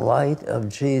is the light of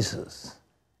Jesus.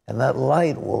 And that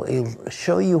light will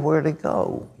show you where to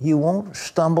go. You won't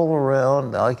stumble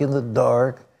around like in the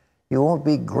dark. You won't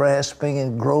be grasping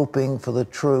and groping for the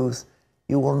truth.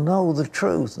 You will know the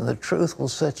truth, and the truth will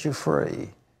set you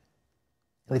free.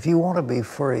 And if you want to be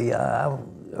free, I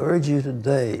urge you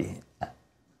today,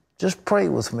 just pray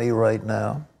with me right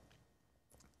now.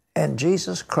 And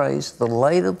Jesus Christ, the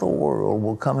light of the world,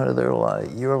 will come into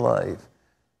your life,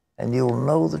 and you'll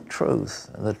know the truth,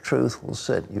 and the truth will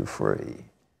set you free.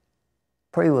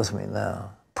 Pray with me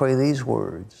now. Pray these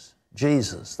words.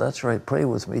 Jesus, that's right, pray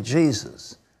with me.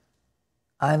 Jesus,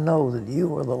 I know that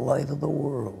you are the light of the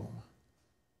world.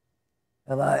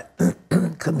 And I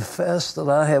confess that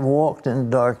I have walked in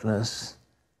darkness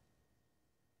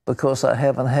because I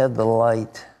haven't had the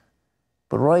light.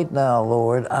 But right now,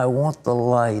 Lord, I want the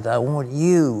light. I want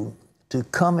you to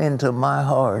come into my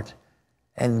heart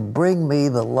and bring me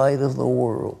the light of the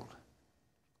world.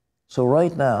 So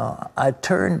right now, I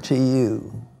turn to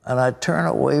you, and I turn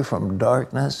away from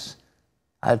darkness.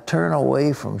 I turn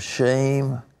away from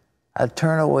shame. I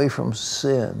turn away from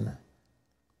sin.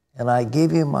 And I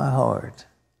give you my heart.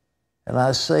 And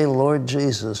I say, Lord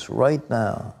Jesus, right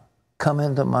now, come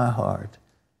into my heart.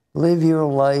 Live your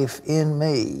life in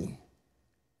me.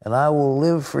 And I will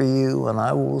live for you, and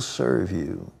I will serve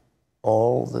you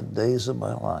all the days of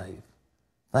my life.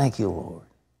 Thank you, Lord,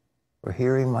 for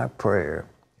hearing my prayer.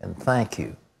 And thank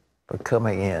you for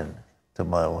coming in to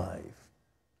my life.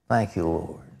 Thank you,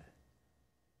 Lord.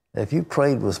 If you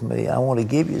prayed with me, I want to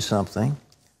give you something.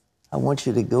 I want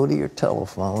you to go to your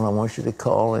telephone. I want you to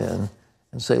call in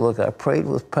and say, look, I prayed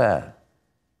with Pat.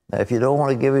 Now, if you don't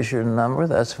want to give us your number,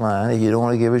 that's fine. If you don't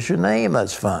want to give us your name,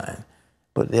 that's fine.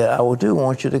 But yeah, I do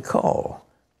want you to call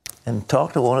and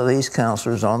talk to one of these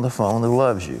counselors on the phone who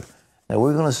loves you. Now,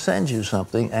 we're going to send you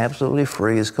something absolutely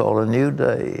free. It's called A New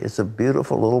Day. It's a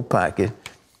beautiful little packet,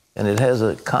 and it has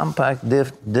a compact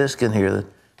disc in here that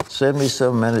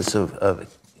 77 minutes of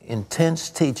intense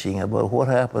teaching about what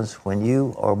happens when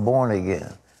you are born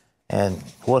again and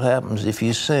what happens if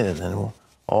you sin and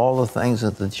all the things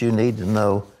that you need to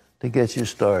know to get you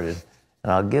started.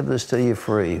 And I'll give this to you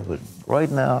free. But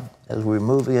right now, as we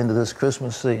move into this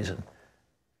Christmas season,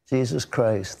 Jesus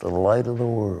Christ, the light of the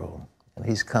world, and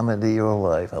he's come into your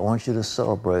life. I want you to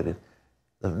celebrate it.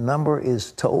 The number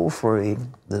is toll-free.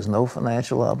 There's no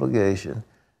financial obligation,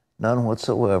 none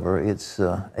whatsoever. It's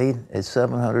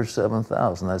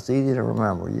 700-7000. That's easy to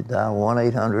remember. You dial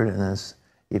 1-800, and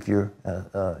if you're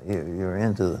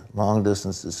into long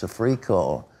distance, it's a free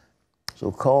call.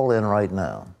 So call in right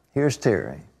now. Here's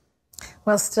Terry.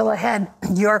 Well, still ahead,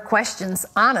 your questions,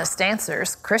 honest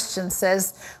answers. Christian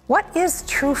says, what is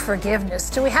true forgiveness?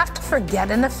 Do we have to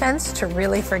forget an offense to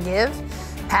really forgive?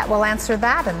 Pat will answer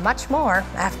that and much more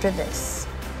after this.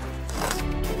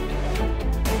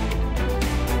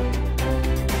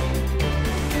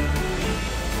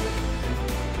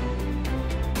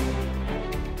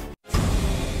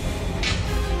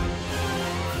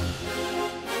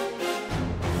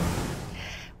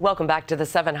 Welcome back to the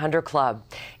 700 Club.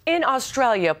 In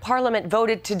Australia, Parliament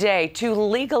voted today to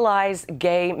legalize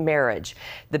gay marriage.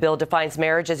 The bill defines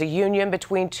marriage as a union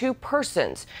between two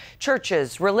persons.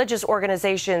 Churches, religious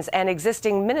organizations, and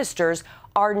existing ministers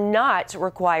are not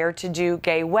required to do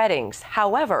gay weddings.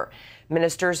 However,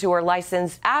 ministers who are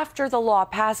licensed after the law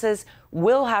passes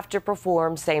will have to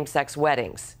perform same-sex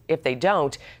weddings. If they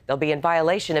don't, they'll be in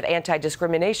violation of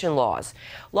anti-discrimination laws.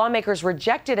 Lawmakers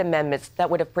rejected amendments that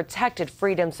would have protected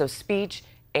freedoms of speech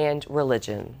and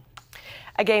religion.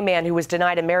 A gay man who was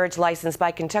denied a marriage license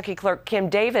by Kentucky clerk Kim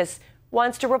Davis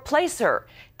wants to replace her.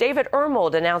 David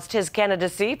Ermold announced his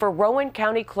candidacy for Rowan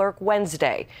County Clerk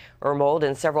Wednesday. Ermold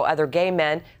and several other gay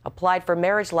men applied for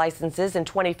marriage licenses in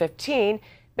 2015,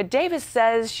 but Davis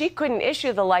says she couldn't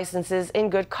issue the licenses in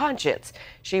good conscience.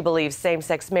 She believes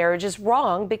same-sex marriage is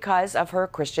wrong because of her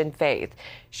Christian faith.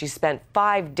 She spent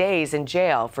 5 days in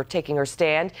jail for taking her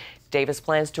stand. Davis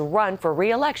plans to run for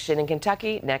re-election in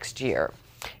Kentucky next year.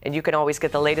 And you can always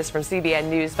get the latest from CBN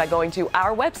News by going to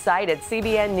our website at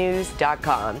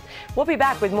cbnnews.com. We'll be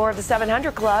back with more of the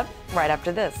 700 Club right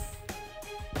after this.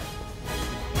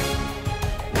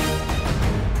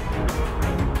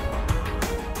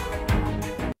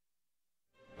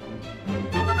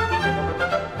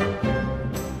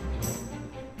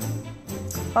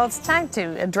 Well, it's time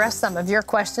to address some of your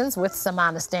questions with some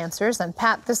honest answers. And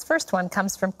Pat, this first one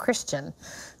comes from Christian,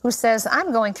 who says,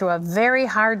 I'm going through a very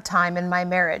hard time in my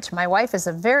marriage. My wife is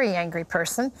a very angry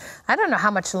person. I don't know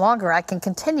how much longer I can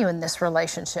continue in this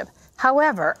relationship.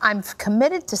 However, I'm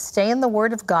committed to stay in the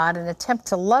Word of God and attempt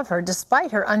to love her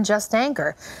despite her unjust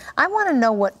anger. I want to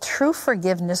know what true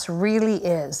forgiveness really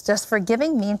is. Does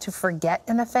forgiving mean to forget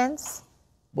an offense?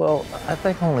 Well, I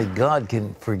think only God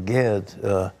can forget.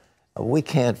 We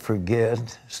can't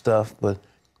forget stuff, but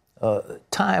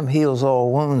time heals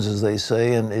all wounds, as they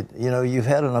say. And you've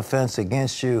had an offense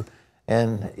against you,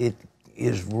 and it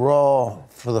is raw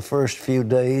for the first few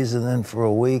days, and then for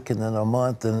a week, and then a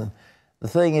month. And the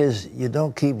thing is, you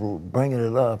don't keep bringing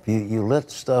it up. You let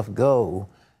stuff go,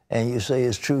 and you say,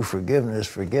 "Is true forgiveness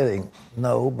forgetting?"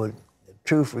 No, but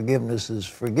true forgiveness is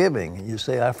forgiving. And you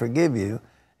say, "I forgive you,"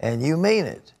 and you mean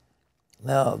it.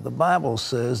 Now, the Bible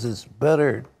says it's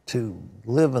better to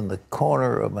live in the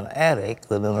corner of an attic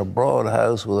than in a broad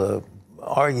house with a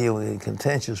arguing,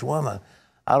 contentious woman.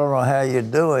 I don't know how you're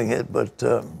doing it, but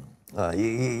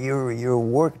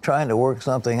you're trying to work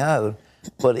something out.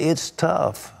 But it's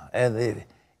tough, and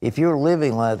if you're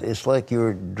living like it's like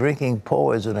you're drinking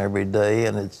poison every day,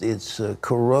 and it's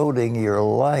corroding your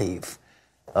life.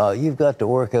 You've got to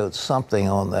work out something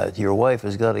on that. Your wife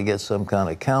has got to get some kind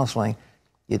of counseling.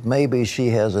 It may be she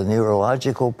has a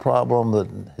neurological problem that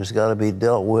has got to be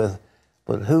dealt with,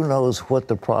 but who knows what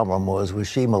the problem was. Was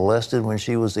she molested when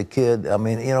she was a kid? I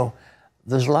mean,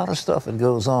 there's a lot of stuff that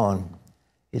goes on.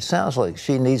 It sounds like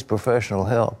she needs professional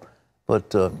help,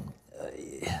 but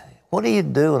what do you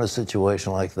do in a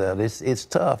situation like that? It's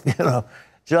tough.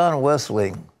 John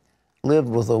Wesley lived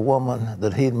with a woman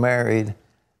that he'd married,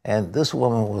 and this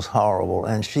woman was horrible,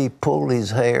 and she pulled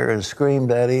his hair and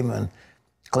screamed at him and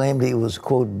claimed he was,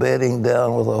 quote, bedding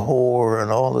down with a whore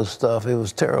and all this stuff. It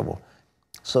was terrible.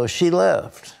 So she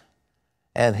left.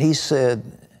 And he said,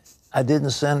 I didn't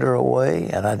send her away,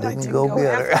 and I didn't go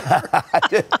get her.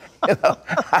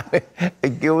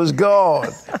 It was gone.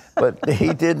 But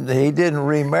he didn't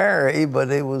remarry, but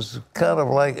it was kind of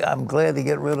like, I'm glad to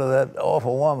get rid of that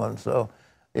awful woman. So,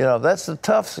 that's the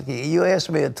tough, you asked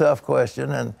me a tough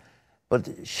question, but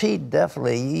she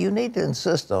definitely, you need to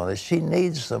insist on it. She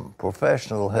needs some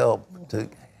professional help to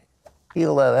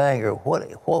heal that anger.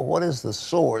 What is the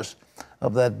source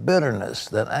of that bitterness,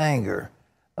 that anger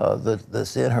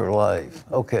that's in her life?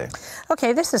 Okay,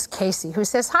 this is Casey, who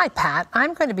says, hi, Pat.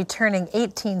 I'm going to be turning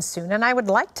 18 soon, and I would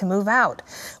like to move out.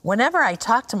 Whenever I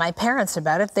talk to my parents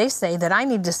about it, they say that I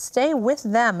need to stay with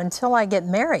them until I get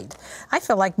married. I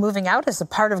feel like moving out is a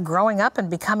part of growing up and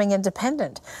becoming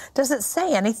independent. Does it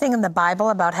say anything in the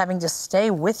Bible about having to stay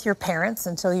with your parents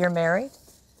until you're married?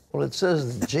 Well, it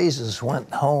says that Jesus went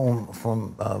home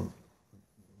from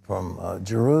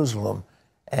Jerusalem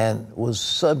and was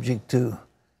subject to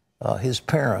his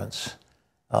parents,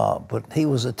 but he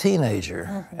was a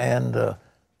teenager. And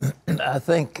I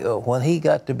think when he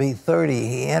got to be 30,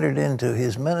 he entered into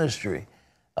his ministry.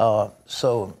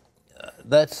 So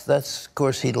that's of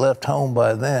course, he'd left home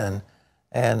by then.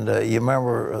 And you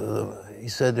remember he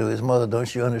said to his mother,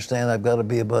 don't you understand, I've got to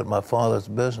be about my Father's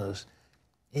business.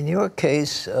 In your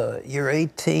case, you're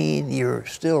 18, you're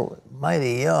still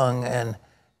mighty young, and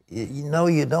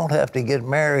you don't have to get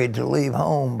married to leave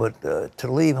home, but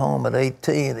to leave home at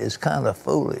 18 is kind of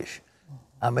foolish.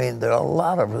 I mean, there are a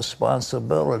lot of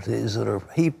responsibilities that are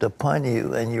heaped upon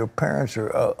you, and your parents are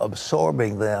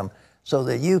absorbing them so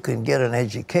that you can get an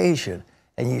education.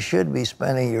 And you should be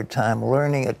spending your time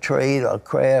learning a trade, a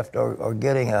craft, or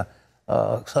getting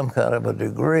some kind of a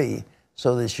degree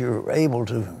so that you're able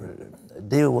to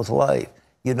deal with life.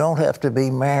 You don't have to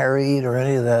be married or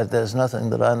any of that. There's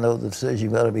nothing that I know that says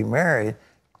you've got to be married.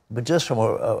 But just from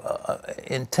an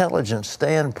intelligent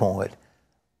standpoint,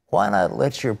 why not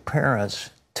let your parents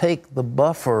take the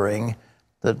buffering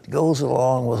that goes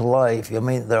along with life? I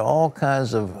mean, there are all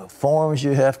kinds of forms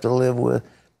you have to live with.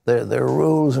 There are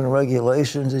rules and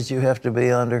regulations that you have to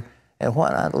be under. And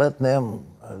why not let them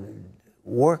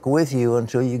work with you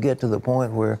until you get to the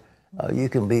point where you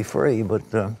can be free? But,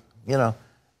 you know,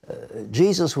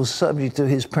 Jesus was subject to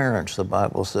his parents, the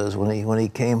Bible says, when he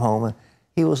came home. And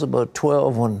he was about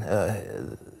 12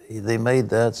 when they made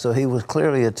that, so he was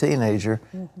clearly a teenager,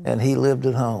 and he lived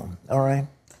at home. All right?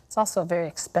 It's also very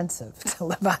expensive to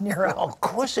live on your own. Well, of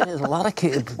course it is. A lot of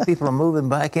people are moving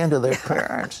back into their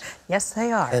parents. Yes,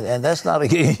 they are. And that's not a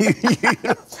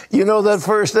you know that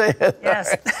firsthand.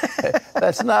 Yes.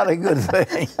 That's not a good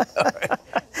thing.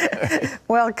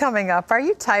 Well, coming up, are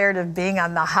you tired of being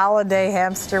on the holiday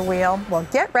hamster wheel? Well,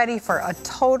 get ready for a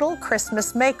total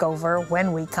Christmas makeover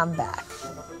when we come back.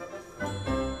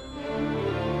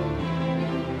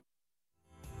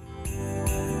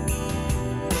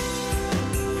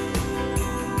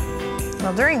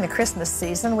 Well, during the Christmas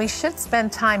season, we should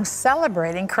spend time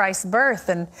celebrating Christ's birth,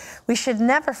 and we should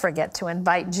never forget to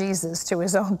invite Jesus to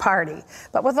his own party.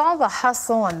 But with all the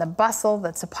hustle and the bustle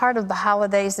that's a part of the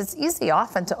holidays, it's easy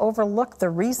often to overlook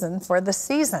the reason for the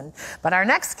season. But our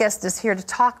next guest is here to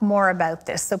talk more about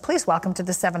this. So please welcome to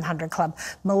the 700 Club,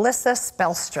 Melissa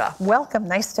Spelstra. Welcome.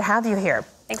 Nice to have you here.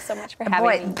 Thanks so much for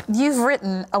having me. You've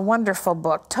written a wonderful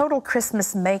book, Total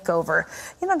Christmas Makeover.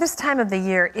 You know, this time of the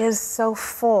year is so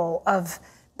full of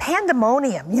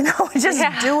pandemonium, you know, just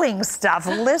doing stuff,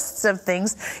 lists of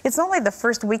things. It's only the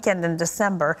first weekend in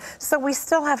December, so we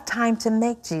still have time to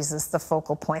make Jesus the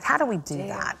focal point. How do we do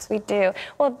that? We do.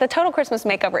 Well, the Total Christmas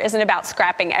Makeover isn't about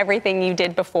scrapping everything you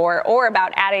did before or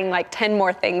about adding like 10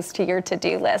 more things to your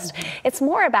to-do list. It's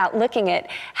more about looking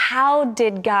at how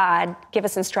did God give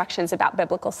us instructions about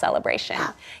biblical celebration.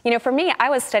 You know, for me, I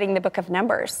was studying the book of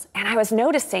Numbers, and I was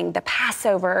noticing the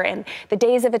Passover and the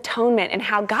Days of Atonement and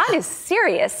how God is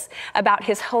serious about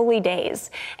his holy days.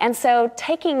 And so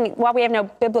while we have no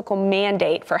biblical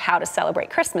mandate for how to celebrate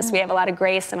Christmas, we have a lot of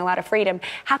grace and a lot of freedom.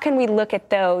 How can we look at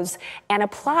those and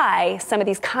apply some of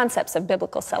these concepts of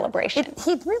biblical celebration?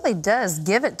 He really does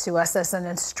give it to us as an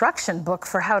instruction book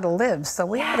for how to live. So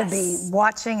we ought to be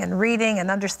watching and reading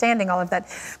and understanding all of that.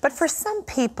 But for some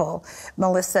people,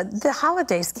 Melissa, the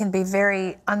holidays can be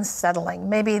very unsettling.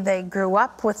 Maybe they grew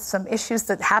up with some issues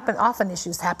that happen, often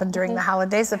issues happen during the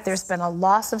holidays. If there's been a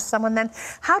loss of someone, then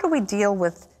how do we deal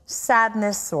with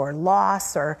sadness or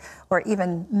loss or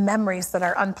even memories that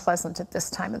are unpleasant at this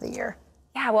time of the year?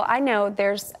 Yeah, well, I know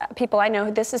there's people I know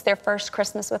who this is their first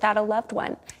Christmas without a loved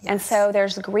one. And so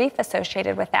there's grief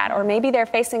associated with that. Or maybe they're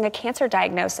facing a cancer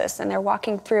diagnosis and they're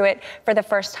walking through it for the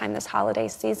first time this holiday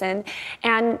season.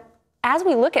 And as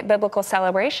we look at biblical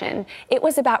celebration, it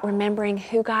was about remembering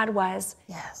who God was,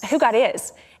 who God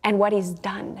is, and what he's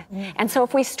done. And so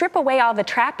if we strip away all the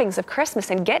trappings of Christmas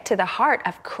and get to the heart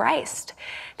of Christ,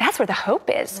 that's where the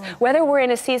hope is. Whether we're in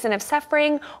a season of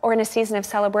suffering or in a season of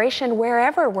celebration,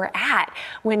 wherever we're at,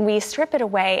 when we strip it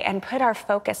away and put our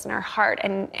focus in our heart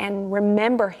and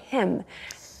remember him.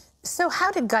 So how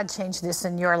did God change this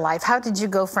in your life? How did you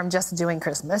go from just doing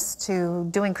Christmas to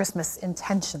doing Christmas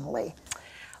intentionally?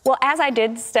 Well, as I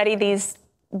did study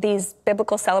these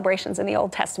biblical celebrations in the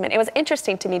Old Testament, it was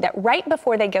interesting to me that right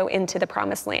before they go into the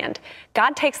Promised Land,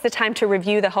 God takes the time to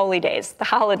review the holy days, the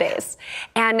holidays.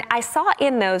 And I saw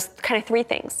in those kind of three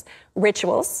things: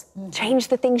 rituals, change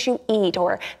the things you eat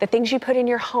or the things you put in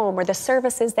your home or the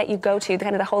services that you go to,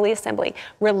 kind of the Holy Assembly;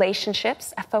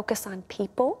 relationships, a focus on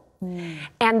people,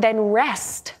 and then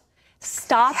rest.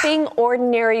 Stopping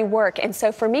ordinary work. And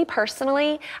so for me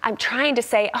personally, I'm trying to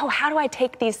say, oh, how do I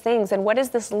take these things and what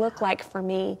does this look like for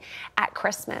me at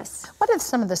Christmas? What are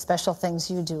some of the special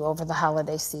things you do over the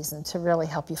holiday season to really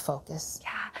help you focus? Yeah.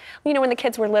 You know, when the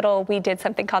kids were little, we did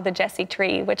something called the Jesse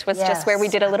Tree, which was just where we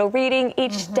did a little reading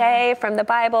each day from the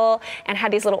Bible and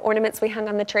had these little ornaments we hung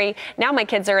on the tree. Now my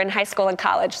kids are in high school and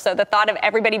college, so the thought of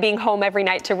everybody being home every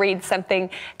night to read something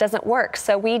doesn't work.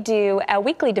 So we do a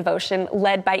weekly devotion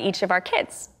led by each of our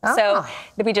kids. So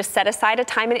we just set aside a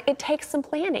time, and it takes some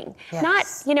planning. Not,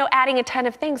 you know, adding a ton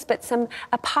of things, but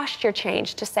a posture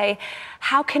change to say,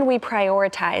 how can we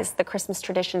prioritize the Christmas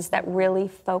traditions that really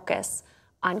focus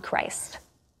on Christ?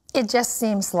 It just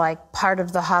seems like part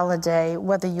of the holiday,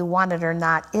 whether you want it or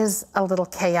not, is a little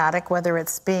chaotic, whether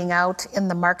it's being out in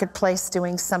the marketplace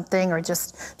doing something or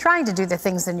just trying to do the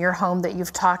things in your home that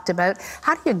you've talked about.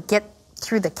 How do you get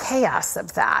through the chaos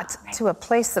of that to a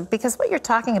place of, because what you're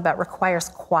talking about requires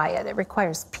quiet, it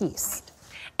requires peace.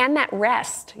 And that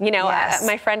rest. You know,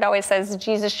 my friend always says,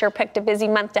 Jesus sure picked a busy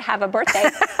month to have a birthday,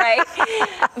 right?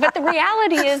 But the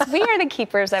reality is we are the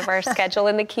keepers of our schedule,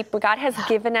 and God has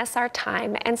given us our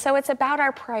time. And so it's about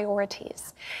our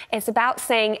priorities. It's about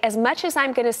saying, as much as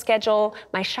I'm going to schedule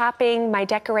my shopping, my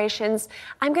decorations,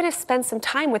 I'm going to spend some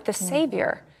time with the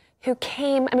Savior who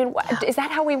came. I mean, is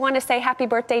that how we want to say, happy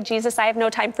birthday, Jesus? I have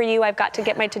no time for you. I've got to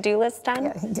get my to-do list done.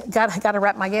 Yeah, got to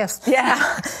wrap my gifts.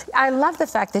 Yeah. I love the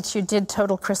fact that you did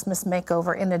Total Christmas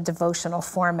Makeover in a devotional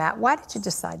format. Why did you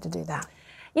decide to do that?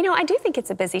 You know, I do think it's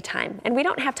a busy time, and we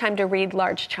don't have time to read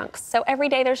large chunks. So every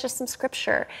day there's just some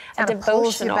scripture, a devotional.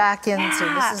 Pulls you back into,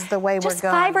 this is the way we're going. Just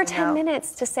 5 or 10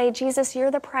 minutes to say, Jesus, you're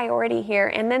the priority here,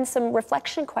 and then some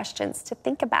reflection questions to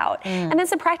think about, and then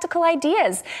some practical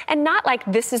ideas, and not like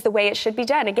this is the way it should be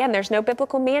done. Again, there's no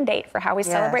biblical mandate for how we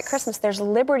celebrate Christmas. There's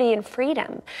liberty and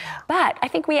freedom. But I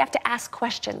think we have to ask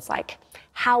questions like,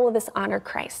 how will this honor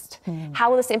Christ? How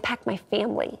will this impact my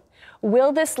family?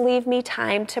 Will this leave me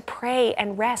time to pray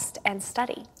and rest and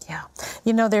study? Yeah.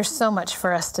 You know, there's so much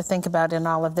for us to think about in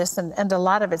all of this, and a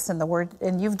lot of it's in the Word,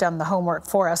 and you've done the homework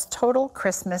for us. Total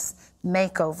Christmas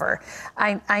Makeover.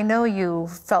 I know you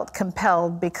felt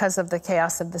compelled because of the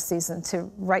chaos of the season to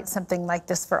write something like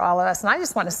this for all of us. And I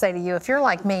just want to say to you, if you're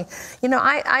like me, you know,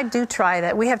 I do try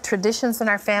to. We have traditions in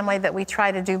our family that we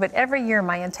try to do, but every year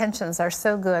my intentions are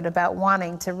so good about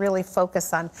wanting to really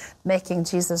focus on making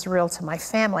Jesus real to my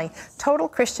family. Total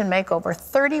Christian Makeover,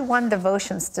 31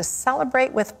 devotions to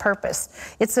celebrate with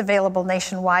purpose. It's available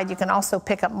nationwide. You can also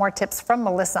pick up more tips from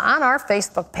Melissa on our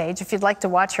Facebook page. If you'd like to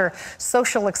watch her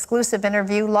social exclusive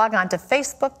interview, log on to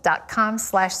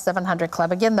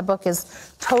facebook.com/700club. Again, the book is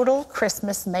Total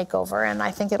Christmas Makeover, and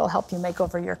I think it'll help you make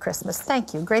over your Christmas.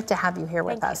 Thank you. Great to have you here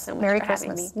with us. Thank you so much Merry for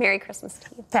Christmas. having me. Merry Christmas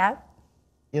to you. Pat?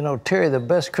 You know, Terry, the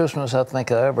best Christmas I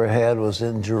think I ever had was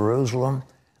in Jerusalem.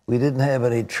 We didn't have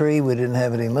any tree, we didn't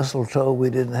have any mistletoe, we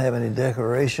didn't have any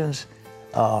decorations.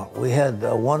 We had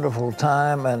a wonderful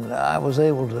time, and I was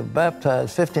able to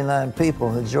baptize 59 people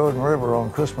in the Jordan River on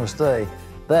Christmas Day.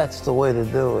 That's the way to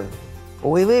do it.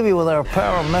 Well, we leave you with our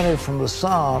power minute from the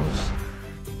Psalms.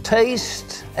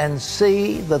 Taste and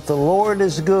see that the Lord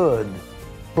is good.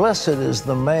 Blessed is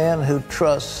the man who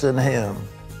trusts in him.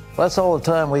 That's all the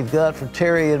time we've got for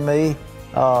Terry and me.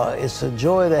 It's a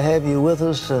joy to have you with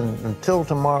us, and until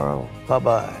tomorrow,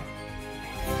 bye-bye.